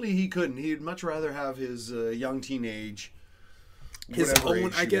couldn't. He'd much rather have his young teenage. His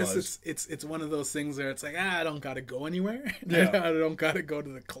own, I guess it's one of those things where it's like, I don't gotta go anywhere. I don't gotta go to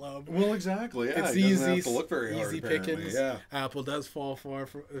the club. Well, exactly. Yeah, it's easy. Doesn't have to look very easy hard, pickings. Yeah. Apple does fall far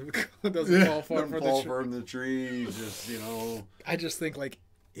from the tree. Just, you know. I just think like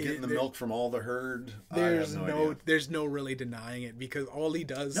getting the milk from all the herd. There's no really denying it, because all he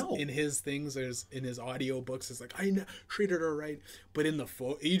does in his things, in his audio books, is like, I treated her right, but in the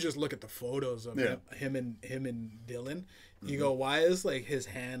you just look at the photos of him and Dylan. You go, why is like his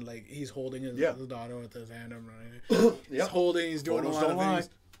hand, like he's holding his daughter with his hand up, he's doing Photos a lot of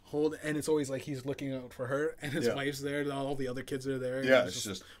things. And it's always like he's looking out for her, and his wife's there, and all the other kids are there. Yeah, it's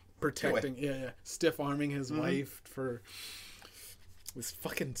just protecting, stiff arming his wife for this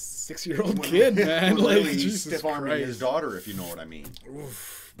fucking 6-year-old kid, man. Like, really stiff arming his daughter, if you know what I mean.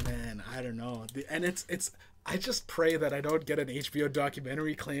 Oof, man, I don't know. And it's. I just pray that I don't get an HBO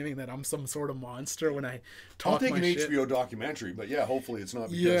documentary claiming that I'm some sort of monster when I talk. I'll take an HBO documentary, but hopefully it's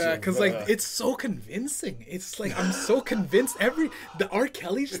not. Because like it's so convincing. It's like I'm so convinced. The R.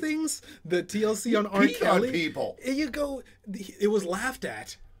 Kelly things, the TLC on R. Kelly, people. You go, it was laughed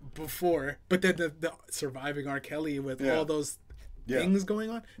at before, but then the surviving R. Kelly with all those things going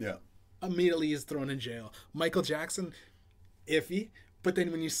on, immediately is thrown in jail. Michael Jackson, iffy, but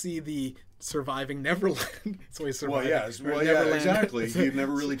then when you see the surviving Neverland, it's always surviving. Neverland. Exactly. You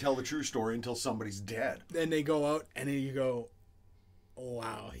never really tell the true story until somebody's dead. Then they go out, and then you go, oh,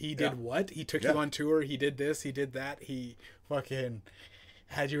 wow, he did what? He took you on tour, he did this, he did that, he fucking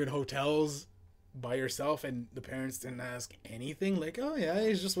had you in hotels by yourself, and the parents didn't ask anything. Like, oh yeah,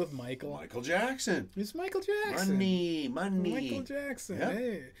 he's just with Michael Jackson. He's Michael Jackson. Money. Michael Jackson. Yeah.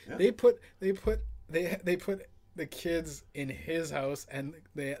 Hey, they put the kids in his house, and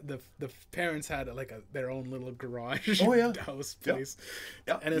the parents had like their own little garage house place.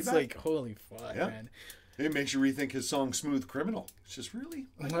 And it's like, holy fuck, man. It makes you rethink his song "Smooth Criminal." It's just really,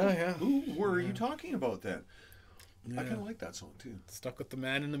 who were you talking about then? I kind of like that song too. Stuck with the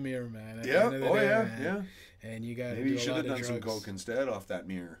man in the mirror, man. Yeah. And you got maybe you should have done some coke instead off that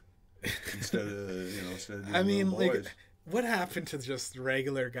mirror, instead of doing I mean, like, boys. What happened to just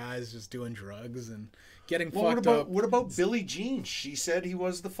regular guys just doing drugs and getting fucked up? What about Billie Jean? She said he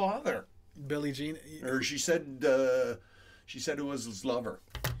was the father. Billie Jean, or she said it was his lover.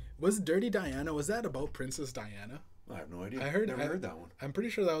 Was Dirty Diana? Was that about Princess Diana? I have no idea. Never heard that one. I'm pretty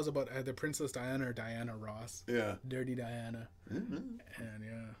sure that was about either Princess Diana or Diana Ross. Yeah. Dirty Diana. Mm-hmm. And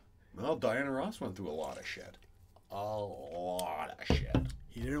well, Diana Ross went through a lot of shit.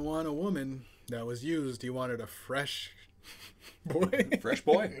 He didn't want a woman that was used. He wanted a fresh boy. Fresh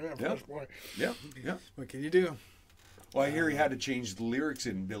boy. Fresh boy. Yeah. What can you do? Well, I hear he had to change the lyrics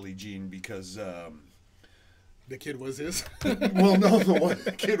in Billie Jean because the kid was his. Well, no,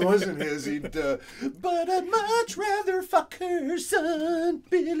 the kid wasn't his. But I'd much rather fuck her son,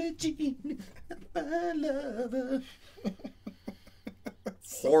 Billie Jean, my lover.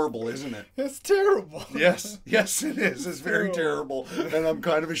 Horrible, isn't it? It's terrible. Yes, it is. It's very terrible, and I'm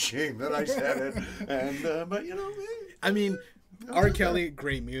kind of ashamed that I said it. And but I mean, R. Kelly,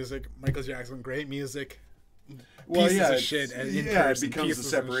 great music. Michael Jackson, great music. Well, pieces of shit. It becomes the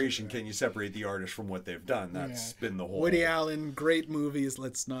separation. Can you separate the artist from what they've done? That's been the whole. Woody Allen, great movies.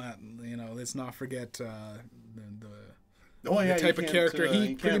 Let's not forget the type of character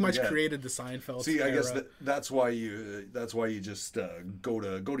he pretty much created. The Seinfeld. See, I guess that's why you just go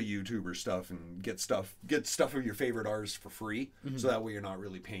to YouTube or stuff and get stuff of your favorite artists for free, so that way you're not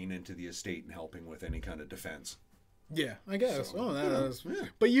really paying into the estate and helping with any kind of defense. Yeah, I guess.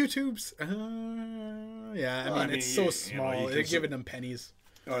 But YouTube's, it's so small. They're giving them pennies.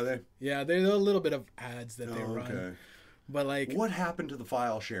 Are they? Yeah, there's a little bit of ads that they run. Okay. But like, what happened to the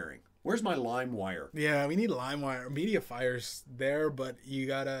file sharing? Where's my LimeWire? Yeah, we need LimeWire. MediaFire's there, but you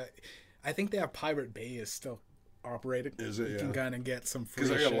gotta. I think they have Pirate Bay is still operating. Is it? You can kind of get some free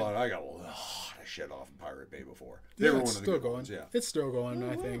Because shit. I got a lot of shit off of Pirate Bay before. They were one of the good ones, yeah. It's still going,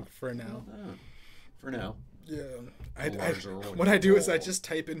 I think, for now. For now. Yeah. What I do is I just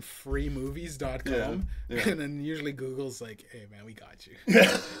type in freemovies.com and then usually Google's like, hey man, we got you.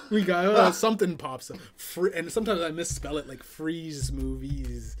 We got something pops up. And sometimes I misspell it like freeze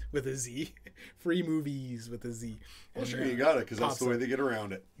movies with a Z. Free movies with a Z. Well, sure, you got it because that's the way they get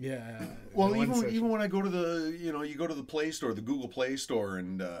around it. Yeah. Well, even when I go to the, you go to the Play Store, the Google Play Store,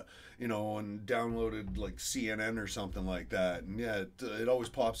 and and downloaded like CNN or something like that, and it always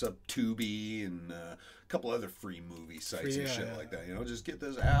pops up Tubi and a couple other free movie sites and shit like that. Just get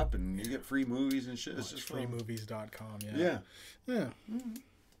this app and you get free movies and shit. It's just freemovies.com. Yeah. I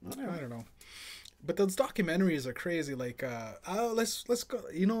don't know. But those documentaries are crazy. Like, let's go.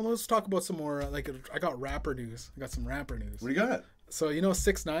 Let's talk about some more. Like, I got rapper news. I got some rapper news. What do you got? So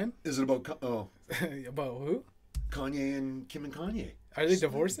 6ix9ine. Is it about about who? Kanye and Kim and Kanye. Are they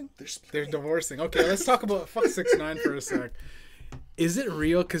divorcing? They're divorcing. Okay, let's talk about fuck 6ix9ine for a sec. Is it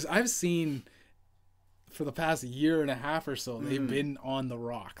real? Because I've seen for the past year and a half or so they've been on the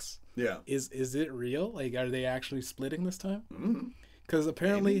rocks. Yeah. Is it real? Like, are they actually splitting this time? Because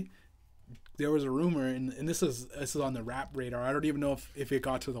apparently. There was a rumor, and this is on the rap radar. I don't even know if it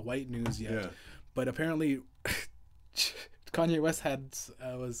got to the white news yet, but apparently Kanye West had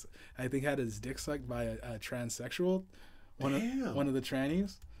his dick sucked by a transsexual, one of the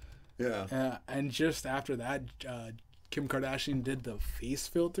trannies. Yeah, and just after that, Kim Kardashian did the face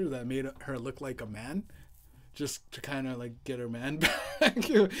filter that made her look like a man. Just to kind of like get her man back.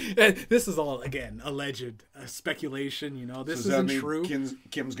 This is all again alleged speculation. This isn't true.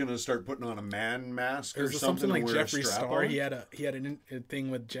 Kim's gonna start putting on a man mask or something like Jeffree Star. He had a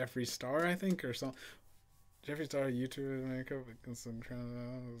thing with Jeffree Star, I think, or something. Jeffree Star, YouTube makeup.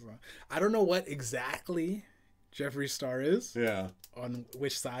 I don't know what exactly Jeffree Star is. Yeah. On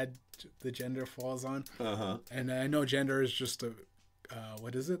which side the gender falls on. And I know gender is just a.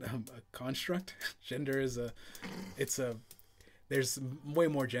 What is it? A construct? Gender is there's way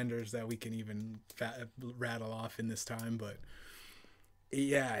more genders that we can even rattle off in this time, but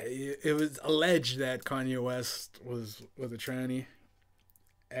yeah, it was alleged that Kanye West was a tranny,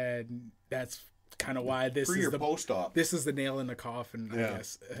 and that's kind of why this is the post-op. This is the nail in the coffin, I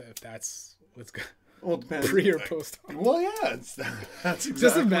guess. If that's what's good. Well, it depends. Pre or post-op. Well, yeah, that's exactly.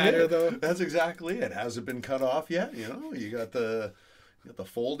 Doesn't matter though. That's exactly it. Has it been cut off yet? You got the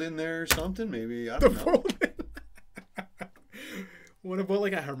fold in there or something? Maybe I don't know. Fold in. What about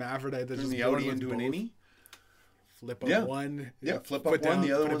like a hermaphrodite that's just the outie into an innie? Flip up one. Yeah, flip up one. Down,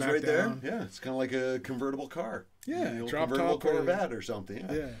 the other one's right down. There. Yeah, it's kind of like a convertible car. Yeah, drop convertible top Corvette or something.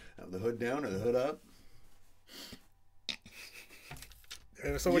 Yeah. Have the hood down or the hood up.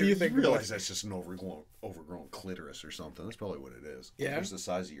 So what do you think? You realize that's just an overgrown clitoris or something. That's probably what it is. Yeah, it's the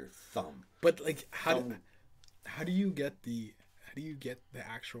size of your thumb. But like, how do you get the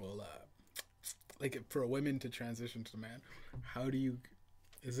actual like for a woman to transition to the man? How do you?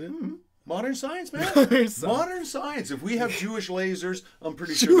 Is it modern science, man? Modern science. If we have Jewish lasers, I'm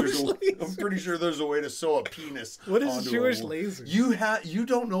pretty sure there's a way to sew a penis. What is Jewish lasers? You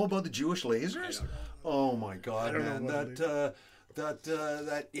don't know about the Jewish lasers? Oh my God, man!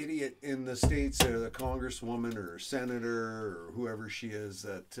 That idiot in the States, the congresswoman or senator or whoever she is,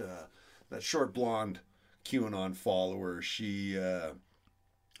 that short blonde QAnon follower, she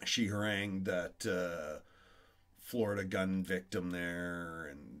harangued that Florida gun victim there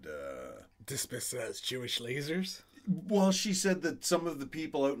and dismissed it as Jewish lasers. Well, she said that some of the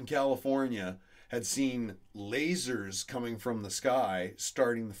people out in California had seen lasers coming from the sky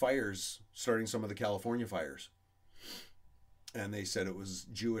starting some of the California fires. And they said it was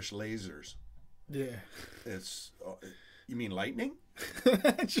Jewish lasers. Yeah. It's you mean lightning?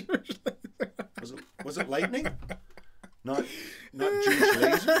 Jewish laser. Was it lightning? Not Jewish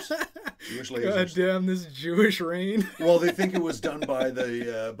lasers. Jewish lasers. God damn this Jewish rain. Well, they think it was done by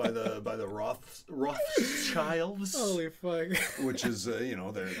the Rothschilds. Holy fuck! Which is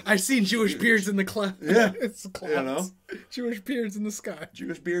they're. I've seen Jewish beards in the cloud. Yeah, it's clouds. Jewish beards in the sky.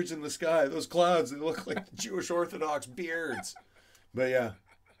 Jewish beards in the sky. Those clouds, they look like Jewish Orthodox beards. But yeah,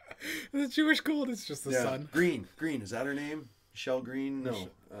 the Jewish gold is just the sun. Green. Is that her name? Michelle Green? No.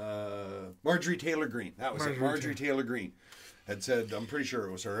 Marjorie Taylor Greene. That was it. Marjorie Taylor Greene had said, I'm pretty sure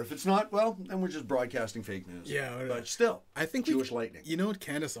it was her. If it's not, well, then we're just broadcasting fake news. Yeah. But still, I think Jewish lightning. You know what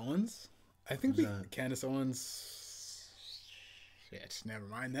Candace Owens? Candace Owens... Shit, never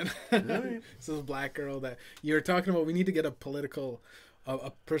mind then. Right. This is a black girl that you're talking about. We need to get a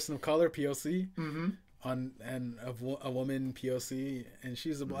person of color, POC. a woman POC, and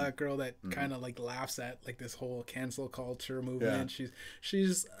she's a black girl that kind of like laughs at like this whole cancel culture movement. Yeah.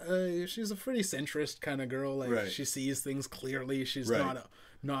 She's a pretty centrist kind of girl. Like she sees things clearly. She's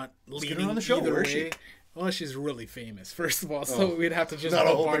not leading her on the show. either Where is way. she? Well, she's really famous, first of all, so we'd have to just not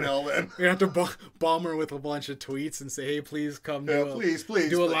open hell then. We'd have to bomb her with a bunch of tweets and say, "Hey, please come do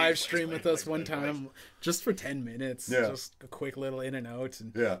a live stream with us one time, just for 10 minutes, just a quick little in and out,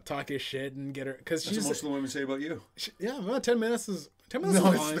 and talk your shit and get her." Because that's what most of the women say about you. Well, 10 minutes is 10 minutes.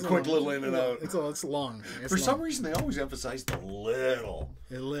 No, is long. It's the quick little in and out. It's long. For some reason, they always emphasize the little.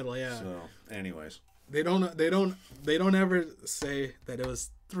 A little, yeah. So, anyways, they don't ever say that it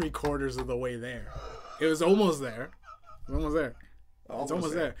was 3/4 of the way there. It was almost there. It's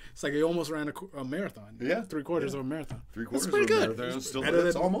almost there. It's like he almost ran a marathon. Yeah. 3/4 of a marathon. 3/4 That's pretty good. It's still better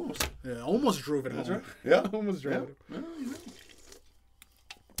than almost. Yeah, almost drove it home. That's right. Yeah. Almost drove it home.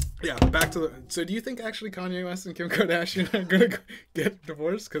 Yeah, back to the... So do you think actually Kanye West and Kim Kardashian are going to get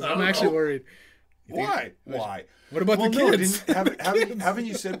divorced? Because I'm actually worried. Why? Why? What about the kids? Haven't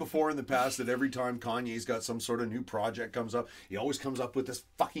you said before in the past that every time Kanye's got some sort of new project comes up, he always comes up with this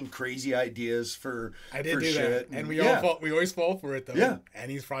fucking crazy ideas for shit. And we always fall for it though. Yeah.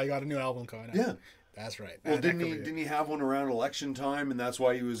 And he's probably got a new album coming out. Yeah. That's right. Well, didn't he have one around election time, and that's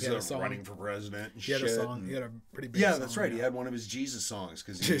why he was running for president? And he had a song. He had a pretty big song. song. Yeah, that's right. He had one of his Jesus songs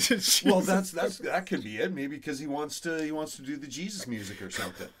because well, that could be it. Maybe because he wants to do the Jesus music or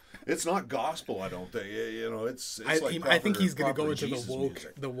something. It's not gospel, I don't think. You know, it's like proper, I think he's gonna go into Jesus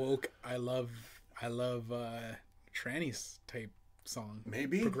the woke. I love trannies type song.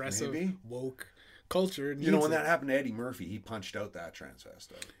 Maybe progressive woke culture. You know, when that happened to Eddie Murphy, he punched out that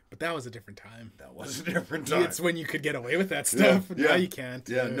transvestite. But that was a different time. That was a different time. It's when you could get away with that stuff. Yeah. Now you can't.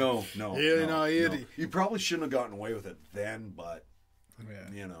 Yeah, no. You probably shouldn't have gotten away with it then, but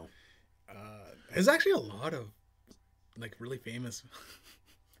you know, there's actually a lot of like really famous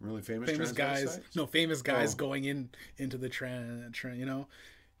guys. No, famous guys going into the trend. You know,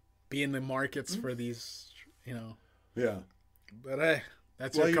 be in the markets for these. You know. Yeah. But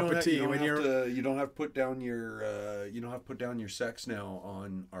that's your cup of tea. You don't have to put down your sex now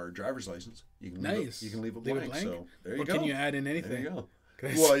on our driver's license. You can leave it blank. So there you go. Can you add in anything? There you go.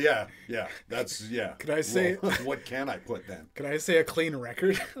 Well, yeah. That's Could I say? What can I put then? Could I say a clean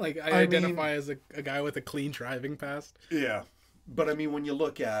record? Like I identify as a guy with a clean driving past. Yeah, but I mean, when you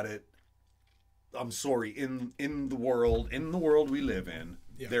look at it, I'm sorry. In the world we live in,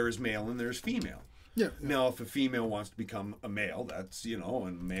 there is male and there's female. Yeah. Now, if a female wants to become a male, that's and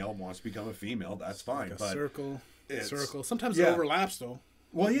a male wants to become a female, that's fine. Like but circle. Sometimes it overlaps though.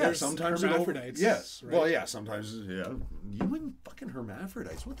 Well, yeah, sometimes hermaphrodites. Yes. Right? Well, yeah, sometimes You and fucking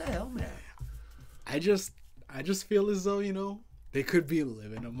hermaphrodites. What the hell, man? I just feel as though, you know, they could be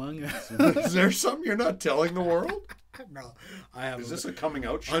living among us. Is there something you're not telling the world? No, I have. Is this a coming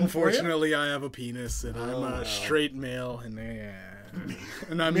out show? Unfortunately, I have a penis, and I'm a straight male, and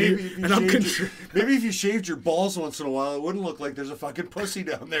I'm maybe if you shaved your balls once in a while, it wouldn't look like there's a fucking pussy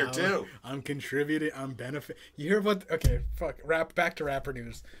down there too. I'm contributing. I'm benefit. You hear about? Back to rapper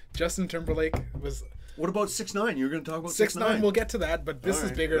news. Justin Timberlake was. What about 6ix9ine? You were going to talk about 6ix9ine. We'll get to that, but this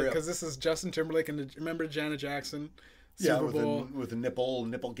is bigger because this is Justin Timberlake and remember Janet Jackson. Super Bowl. With a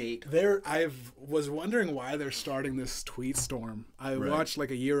nipple gate. I was wondering why they're starting this tweet storm. I watched like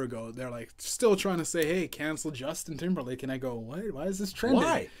a year ago. They're like still trying to say, "Hey, cancel Justin Timberlake," and I go, "What? Why is this trending?"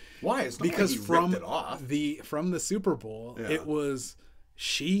 Why? It's not because like he ripped it off. From the Super Bowl, it was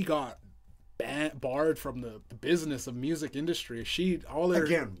she got barred from the business of music industry.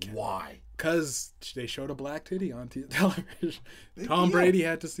 Why? Because they showed a black titty on television. Tom Brady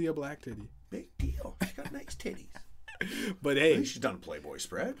had to see a black titty. Big deal. She got nice titties. But hey, she's done a Playboy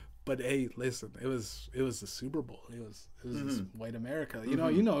spread. But hey, listen, it was the Super Bowl. It was this white America. You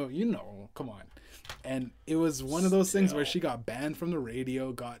know. Come on, and it was one of those things where she got banned from the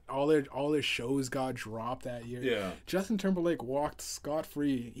radio. Got all their shows got dropped that year. Yeah. Justin Timberlake walked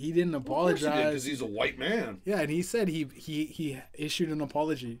scot-free. He didn't apologize because he's a white man. Yeah, and he said he issued an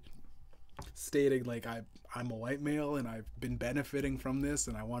apology, stating like I'm a white male and I've been benefiting from this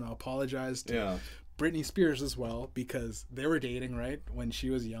and I want to apologize to Britney Spears as well because they were dating right when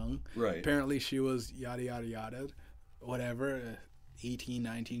she was young. Right. Apparently she was yada yada yada, whatever, 18,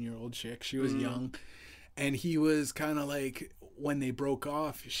 19-year-old chick. She was young, and he was kind of like when they broke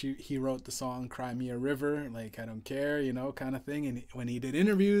off. He wrote the song "Cry Me a River," like I don't care, kind of thing. And when he did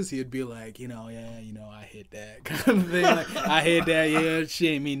interviews, he'd be like, I hit that kind of thing. Like, I hit that, yeah, she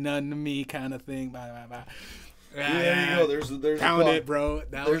ain't mean nothing to me, kind of thing. Blah blah blah. Yeah, there you go. There's pound it, bro.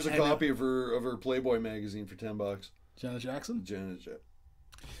 There's a copy of her Playboy magazine for $10. Janet Jackson. Janet Jackson.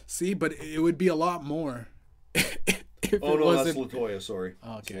 See, but it would be a lot more. If Oh it no, that's wasn't... Latoya. Sorry.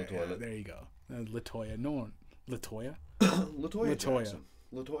 Okay, Latoya. there you go. Latoya. No one. Latoya? Latoya. Latoya. Jackson.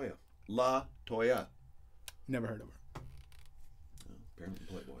 Latoya. La Toya. Never heard of her. Oh, apparently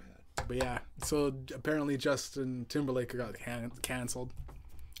Playboy had. But yeah, so apparently Justin Timberlake got canceled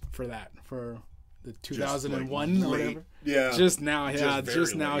for that, for the 2001 like or late. whatever. Yeah. Just now, yeah, Just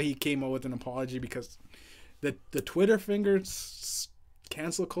just very now late. he came up with an apology because the Twitter fingers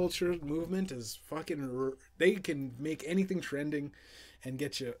cancel culture movement is fucking. They can make anything trending and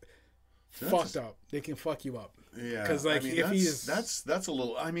get you fucked up. They can fuck you up. Yeah, because like if he is that's a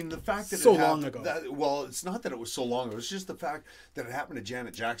little. I mean, the fact that so it happened, long ago. Well, it's not that it was so long ago. It's just the fact that it happened to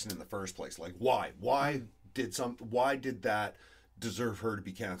Janet Jackson in the first place. Like, why? Why did that deserve her to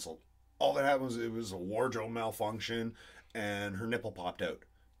be canceled? All that happened was it was a wardrobe malfunction, and her nipple popped out.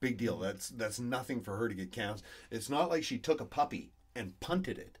 Big deal. That's nothing for her to get canceled. It's not like she took a puppy and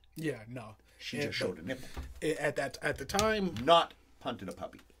punted it. Yeah, no. She just showed a nipple. At the time, Not punted a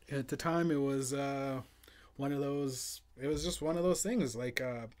puppy. At the time, it was one of those. It was just one of those things. Like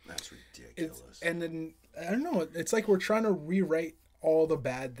That's ridiculous. and then I don't know. It's like we're trying to rewrite all the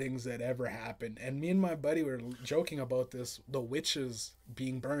bad things that ever happened. And me and my buddy were joking about this. The witches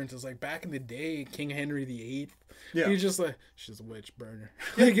being burnt. It's like back in the day, King Henry VIII. Yeah. He was just like, she's a witch burner.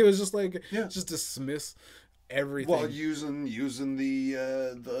 Like it was just like just dismiss everything. Well, using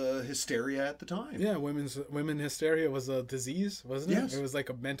the hysteria at the time. Yeah, women hysteria was a disease, wasn't it? Yes. It was like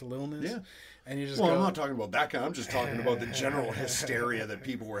a mental illness. Yeah. And you just Well, I'm not talking about that kind. I'm just talking about the general hysteria that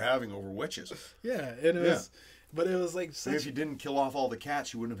people were having over witches. Yeah, it was. But it was like And such. if you didn't kill off all the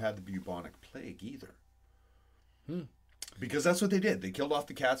cats, you wouldn't have had the bubonic plague either. Because that's what they did. They killed off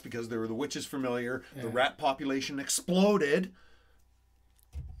the cats because they were the witches familiar. The rat population exploded.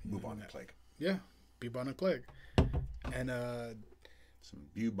 Bubonic plague. Yeah, bubonic plague, and Some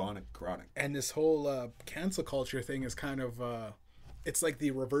bubonic chronic. and this whole cancel culture thing is kind of it's like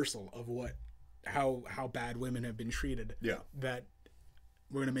the reversal of how bad women have been treated. Yeah. That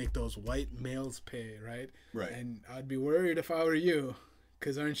we're gonna make those white males pay, right? Right. And I'd be worried if I were you,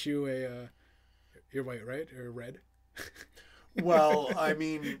 because aren't you you're white, right? Or red? Well, I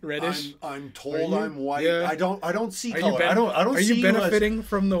mean, Reddish? I'm told I'm white. Yeah. I don't see Are you color. I don't Are see you benefiting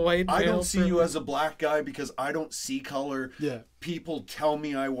from the white? I male don't see you as a black guy because I don't see color. Yeah. People tell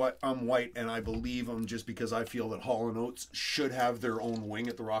me I'm white, and I believe them just because I feel that Hall & Oates should have their own wing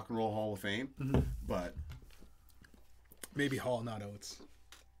at the Rock and Roll Hall of Fame. But Maybe Hall, not Oates.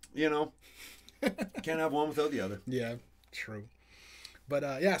 you know, can't have one without the other. Yeah, true. But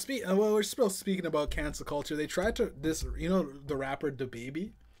yeah, well, we're still speaking about cancel culture. They tried to the rapper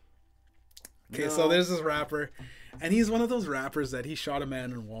DaBaby. Okay, so there's this rapper, and he's one of those rappers that he shot a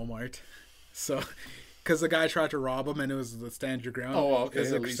man in Walmart. So, because the guy tried to rob him, and it was the Stand Your Ground. Oh, okay.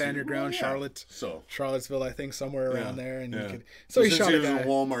 It was a Stand Your Ground, Charlotte. So Charlottesville, I think, somewhere around there, and yeah. you could. So he since shot he a was in guy.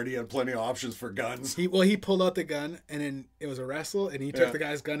 Walmart, he had plenty of options for guns. He pulled out the gun, and then it was a wrestle, and he took the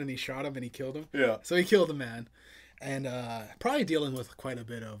guy's gun and he shot him and he killed him. Yeah. So he killed the man, and probably dealing with quite a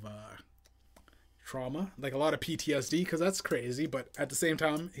bit of trauma, like a lot of PTSD, because that's crazy. But at the same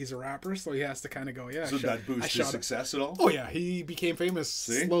time, he's a rapper, so he has to kind of go, So did that boost his success at all? Oh yeah, he became famous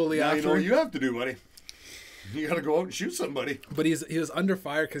See? slowly now after. you know what you have to do, buddy. You got to go out and shoot somebody. But he was under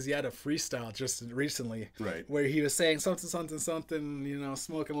fire because he had a freestyle just recently, Right. where he was saying something,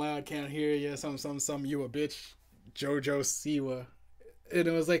 smoking loud, can't hear you, some, you a bitch, JoJo Siwa, and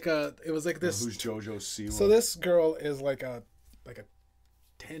it was like this. Who's JoJo Siwa? So this girl is like a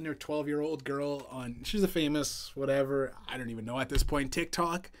 10 or 12-year-old girl she's a famous whatever, I don't even know at this point,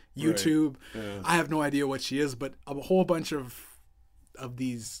 TikTok, YouTube. Right. Yeah. I have no idea what she is, but a whole bunch of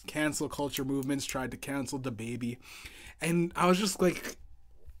these cancel culture movements tried to cancel DaBaby, and I was just like,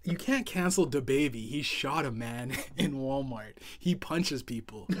 you can't cancel DaBaby. He shot a man in Walmart. He punches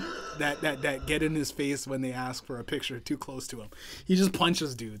people that get in his face when they ask for a picture too close to him. He just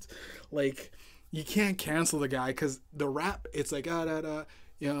punches dudes. Like, you can't cancel the guy because the rap, it's like I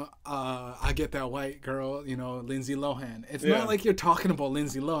get that white girl, Lindsay Lohan. It's not like you're talking about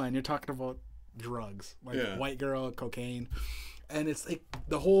Lindsay Lohan. You're talking about drugs, like white girl, cocaine. And it's like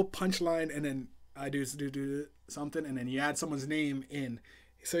the whole punchline, and then I do something, and then you add someone's name in.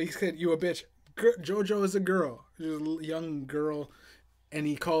 So he said, "You a bitch." JoJo is a girl, she's a young girl, and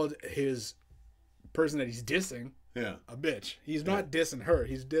he called his person that he's dissing a bitch. He's not dissing her;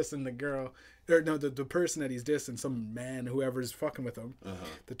 he's dissing the girl, or no, the person that he's dissing, some man, whoever's fucking with him.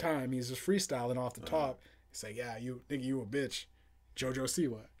 At the time, he's just freestyling off the top. He's like, "Yeah, you think you a bitch, JoJo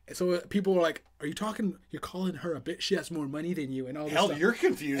Siwa." So people were like, "Are you talking? You're calling her a bitch? She has more money than you, and all this Hell, stuff." you're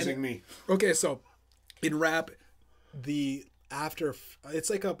confusing me. Okay, so in rap, the after it's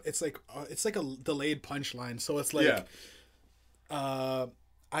like a delayed punchline. So it's like,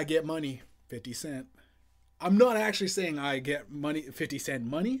 I get money 50 cent. I'm not actually saying I get money 50 cent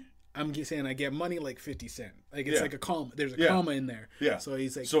money. I'm just saying I get money like 50 cent. Like it's like a comma. There's a comma in there. Yeah. So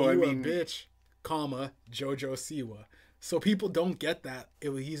he's like, so, you a bitch, comma, Jojo Siwa. So people don't get that.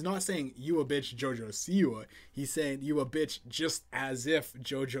 He's not saying you a bitch, Jojo Siwa. He's saying you a bitch just as if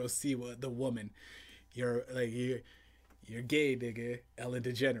Jojo Siwa, the woman. You're you're gay, nigga. Ellen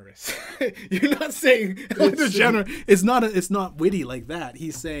DeGeneres. You're not saying Ellen DeGeneres. It's not witty like that.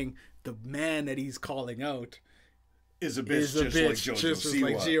 He's saying the man that he's calling out is a bitch, just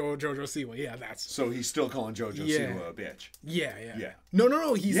like Jojo Siwa. Yeah, that's. So he's still calling Jojo Siwa a bitch. Yeah.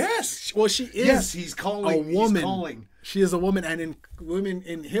 No. He's Well, she is. Yes, he's calling a woman. He's calling. She is a woman, and in women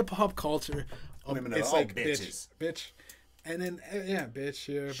in hip hop culture, women it's are like bitches. bitch, and then bitch.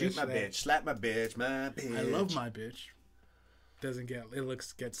 Shoot bitch, my bitch, slap my bitch, my bitch. I love my bitch.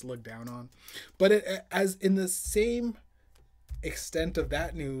 Gets looked down on, but as in the same extent of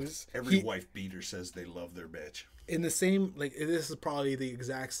that news, every wife beater says they love their bitch. In the same, like, this is probably the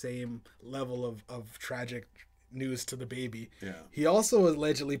exact same level of tragic news to the baby. Yeah. He also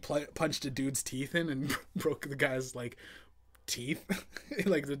allegedly punched a dude's teeth in and broke the guy's like teeth,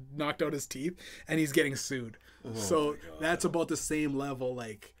 like knocked out his teeth, and he's getting sued. Oh, so that's about the same level,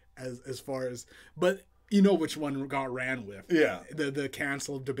 like as far as, but. You know which one got ran with. Yeah. The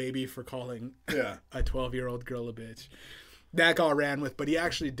canceled the baby for calling a 12-year-old girl a bitch. That got ran with, but he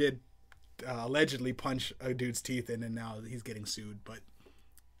actually did allegedly punch a dude's teeth in, and now he's getting sued. But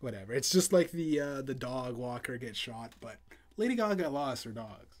whatever. It's just like the dog walker gets shot, but Lady Gaga lost her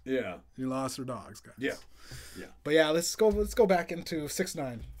dogs. Yeah. She lost her dogs, guys. Yeah. But yeah, let's go back into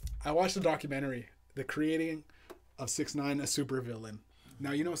 6ix9ine. I watched the documentary, The Creating of 6ix9ine, a Supervillain.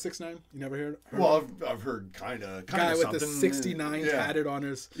 Now, you know 6ix9ine? You never heard? Well, I've heard kind of guy with something. the 69 tatted on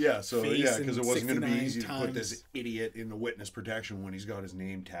his face. Because it wasn't going to be easy times. to put this idiot in the witness protection when he's got his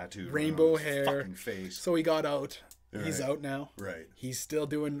name tattooed rainbow on his hair fucking face. So he got out. He's out now. Right. He's still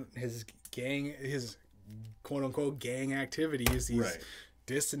doing his quote unquote gang activities. He's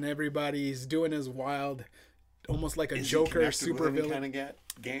dissing everybody. He's doing his wild, almost like a Joker supervillain kind of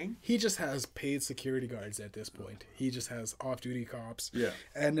gang. He just has paid security guards at this point. He just has off-duty cops. Yeah,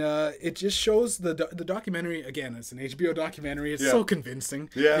 and it just shows the documentary again. It's an HBO documentary. It's so convincing.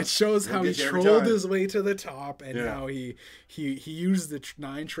 Yeah, it shows how he trolled his way to the top and how he used the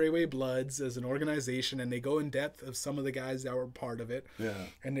 9 Treyway Bloods as an organization, and they go in depth of some of the guys that were part of it. Yeah,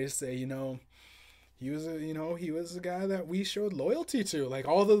 and they say, he was a guy that we showed loyalty to. Like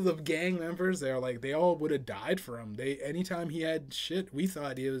all of the gang members, they're like, they all would have died for him. Anytime he had shit, we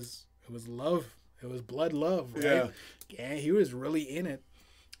thought it was love. It was blood love, right? Yeah, he was really in it,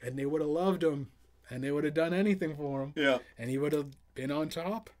 and they would have loved him, and they would have done anything for him. Yeah, and he would have been on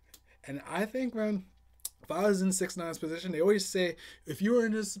top. And I think, man, if I was in 6ix9ine's position, they always say, if you were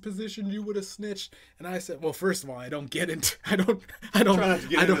in this position, you would have snitched. And I said, well, first of all, I don't get into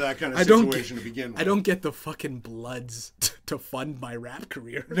that kind of situation to begin with. I don't get the fucking Bloods to fund my rap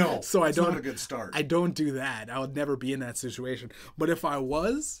career. No, so it's not a good start. I don't do that. I would never be in that situation. But if I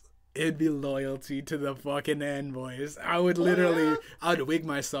was, it'd be loyalty to the fucking end, boys. I would literally, I'd wig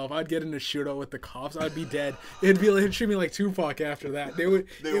myself. I'd get in a shootout with the cops. I'd be dead. It'd treat me like Tupac after that. They would.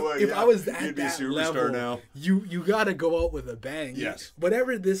 If I was at that level, now. You gotta go out with a bang. Yes.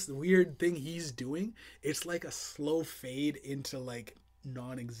 Whatever this weird thing he's doing, it's like a slow fade into like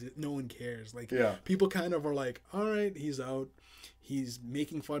non-exist. No one cares. Like people kind of are like, all right, he's out. He's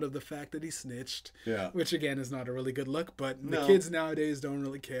making fun of the fact that he snitched, which again is not a really good look. But the kids nowadays don't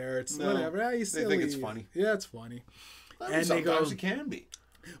really care. It's whatever. He's silly. They think it's funny. Yeah, it's funny. And sometimes it can be.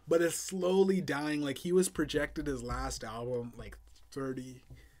 But it's slowly dying. Like he was projected his last album like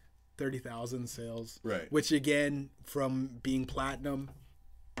 30,000 sales. Right. Which again, from being platinum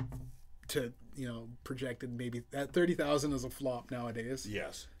to projected maybe that 30,000 is a flop nowadays.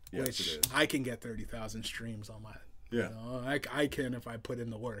 Yes. Which it is. I can get 30,000 streams on my. Yeah, I can if I put in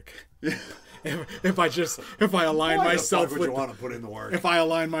the work. if I align myself with, you want to put in the work? If I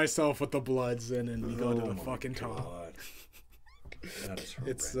align myself with the Bloods and we go to the fucking top. That is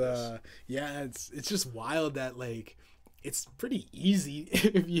horrendous. It's just wild that like it's pretty easy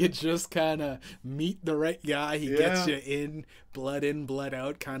if you just kind of meet the right guy. He gets you in, blood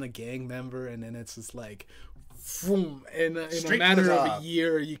out kind of gang member, and then it's just like. Boom. In a matter of a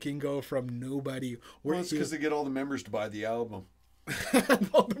year, you can go from nobody. Well, it's because they get all the members to buy the album.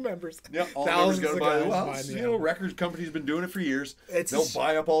 All the members. Yeah, all the members got to buy. Well, record company's been doing it for years. They'll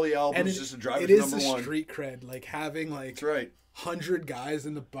buy up all the albums just to drive it to number one. It is street cred, like having like that's right. 100 guys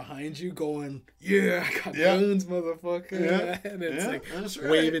behind you going, yeah, I got guns, motherfucker. Yeah. And it's like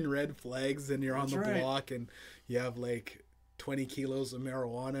waving red flags, and you're on the block, and you have like 20 kilos of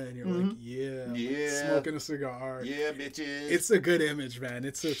marijuana, and you're like, smoking a cigar. Yeah, bitches. It's a good image, man.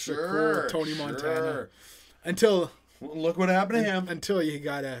 It's a cool Tony Montana. Until look what happened to him. Until you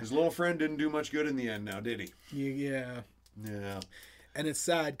gotta. His little friend didn't do much good in the end. Now, did he? Yeah. And it's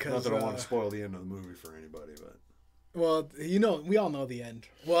sad because not that I want to spoil the end of the movie for anybody, but. Well, you know, we all know the end.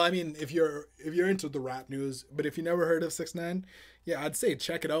 Well, I mean, if you're into the rap news, but if you never heard of 6ix9ine, yeah, I'd say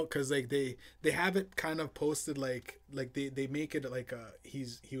check it out, because like they have it kind of posted like they make it like he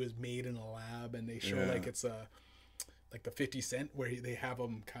was made in a lab, and they show like it's like the 50 Cent where they have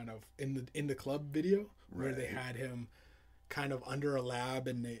him kind of in the club video where they had him kind of under a lab,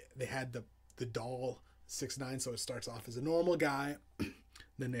 and they had the doll 6ix9ine, so it starts off as a normal guy.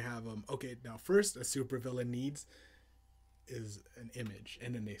 Then they have him, okay, now first a supervillain needs is an image,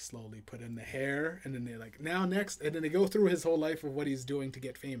 and then they slowly put in the hair, and then they like now next, and then they go through his whole life of what he's doing to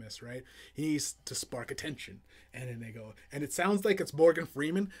get famous, right? He needs to spark attention, and then they go, and it sounds like it's Morgan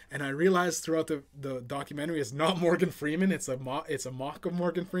Freeman, and I realized throughout the documentary it's not Morgan Freeman, it's a mock of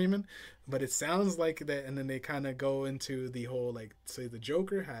Morgan Freeman, but it sounds like that. And then they kind of go into the whole like, say the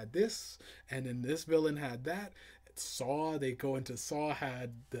Joker had this, and then this villain had that. Saw, they go into Saw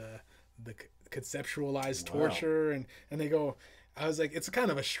had the conceptualized torture, and they go, I was like, it's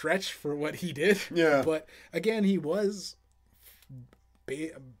kind of a stretch for what he did, but again, he was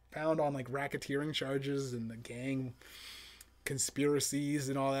found on like racketeering charges and the gang conspiracies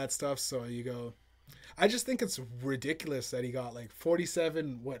and all that stuff. So you go, I just think it's ridiculous that he got like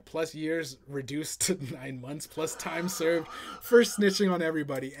 47 plus years reduced to 9 months plus time served for snitching on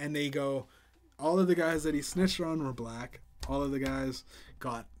everybody. And they go, all of the guys that he snitched on were black. All of the guys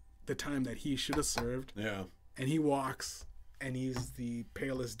got the time that he should have served. Yeah. And he walks, and he's the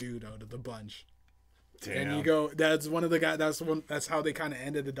palest dude out of the bunch. Damn. And you go, that's one of the guys. That's how they kind of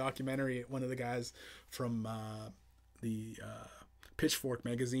ended the documentary. One of the guys from the Pitchfork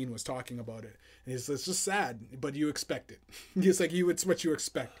magazine was talking about it. And it's just sad, but you expect it. It's like it's what you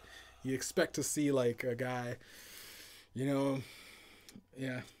expect. You expect to see like a guy, you know,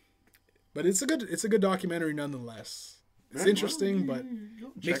 yeah. But it's a good documentary nonetheless. It's interesting, but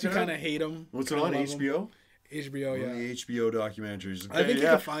makes you kind of hate him. What's it on, HBO? HBO, yeah. The HBO documentaries. I think you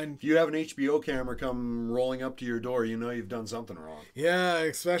can find. If you have an HBO camera come rolling up to your door, you know you've done something wrong. Yeah,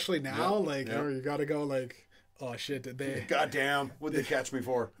 especially now, you got to go like, oh shit, did they? Goddamn, what'd they catch me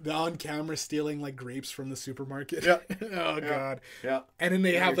for? The on camera stealing like grapes from the supermarket. Yeah. Oh god. Yeah. And then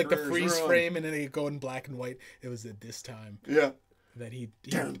they have like the freeze frame, and then they go in black and white. It was at this time. Yeah. That he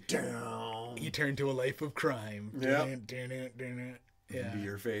turned to a life of crime. Yeah. Yeah. Be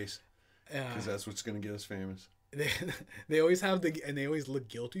your face. Because that's what's going to get us famous. They always have and they always look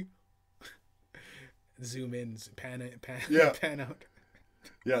guilty. Zoom in, pan out.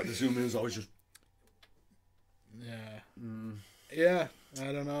 Yeah, the zoom in is always just. Yeah. Yeah,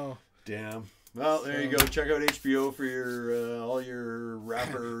 I don't know. Damn. Well, there you go. Check out HBO for your all your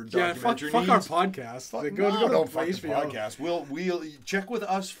rapper documentary fuck needs. our podcast. Don't fuck the podcast. We'll check with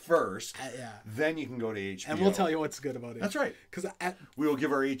us first. Yeah. Then you can go to HBO. And we'll tell you what's good about it. That's right. Because we will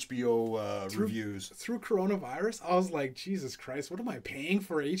give our HBO reviews. Through coronavirus, I was like, Jesus Christ, what am I paying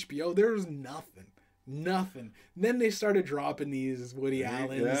for HBO? There's nothing. Then they started dropping these Woody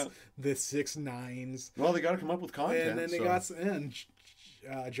Allens, the 6ix9ines. Well, they got to come up with content. And then they got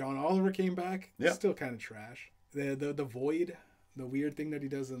John Oliver came back. Yeah. Still kind of trash. The Void, the weird thing that he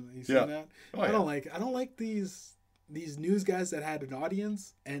does. You seen that? Oh, I don't like these news guys that had an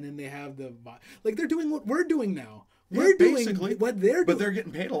audience, and then they have like they're doing what we're doing now. We're doing what they're doing, but they're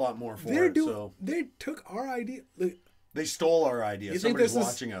getting paid a lot more for it. They took our idea. They stole our idea. Somebody's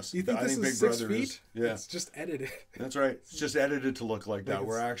watching us. You think I this think is Big 6 Brother feet? Yeah. It's just edited. That's right. It's just edited to look like that.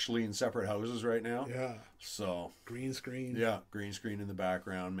 We're actually in separate houses right now. Yeah. So green screen. Yeah, green screen in the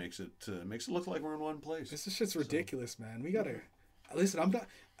background makes it look like we're in one place. This shit's ridiculous, man. We gotta listen. I'm not,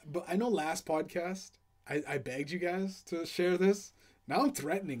 but I know last podcast I begged you guys to share this. Now I'm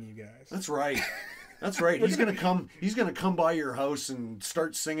threatening you guys. That's right. That's right. He's gonna come by your house and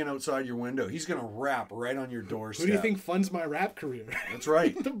start singing outside your window. He's gonna rap right on your doorstep. Who do you think funds my rap career? That's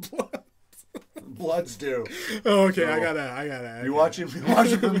right. The Bloods do. Oh, okay, so, I gotta. You watching for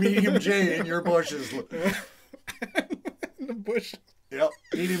Mediumjay in your bushes. In the bush. Yep.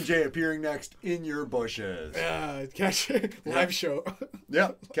 Mediumjay appearing next in your bushes. Catch live show.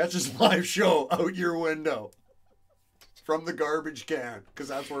 Yep. Catch his live show out your window. from the garbage can because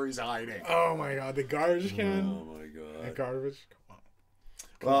that's where he's hiding. Oh my god, the garbage can. Oh my god, the garbage. Come on.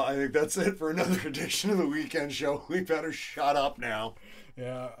 Well, I think that's it for another edition of the Weekend Show. We better shut up now.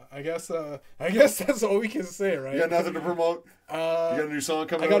 Yeah, I guess that's all we can say, right? You got nothing to promote? You got a new song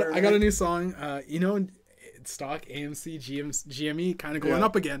coming out? I got a new song. Stock AMC GME kind of going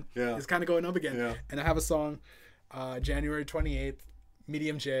up again. Yeah. It's kind of going up again. Yeah. And I have a song, January 28th,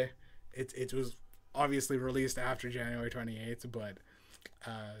 Mediumjay. It was obviously released after January 28th, but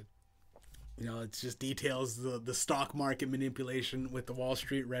it just details the stock market manipulation with the Wall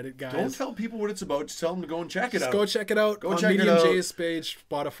Street Reddit guys. Don't tell people what it's about. Just tell them to go and check it out. Go check it out on Mediumjay's page,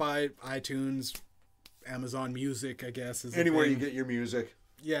 Spotify, iTunes, Amazon Music, I guess. Anywhere you get your music.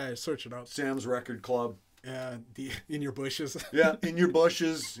 Yeah, search it out. Sam's Record Club. Yeah, in your bushes. Yeah, in your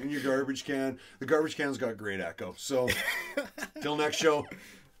bushes, in your garbage can. The garbage can's got great echo. So, till next show,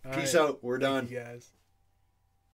 peace out. We're done. Thank you guys.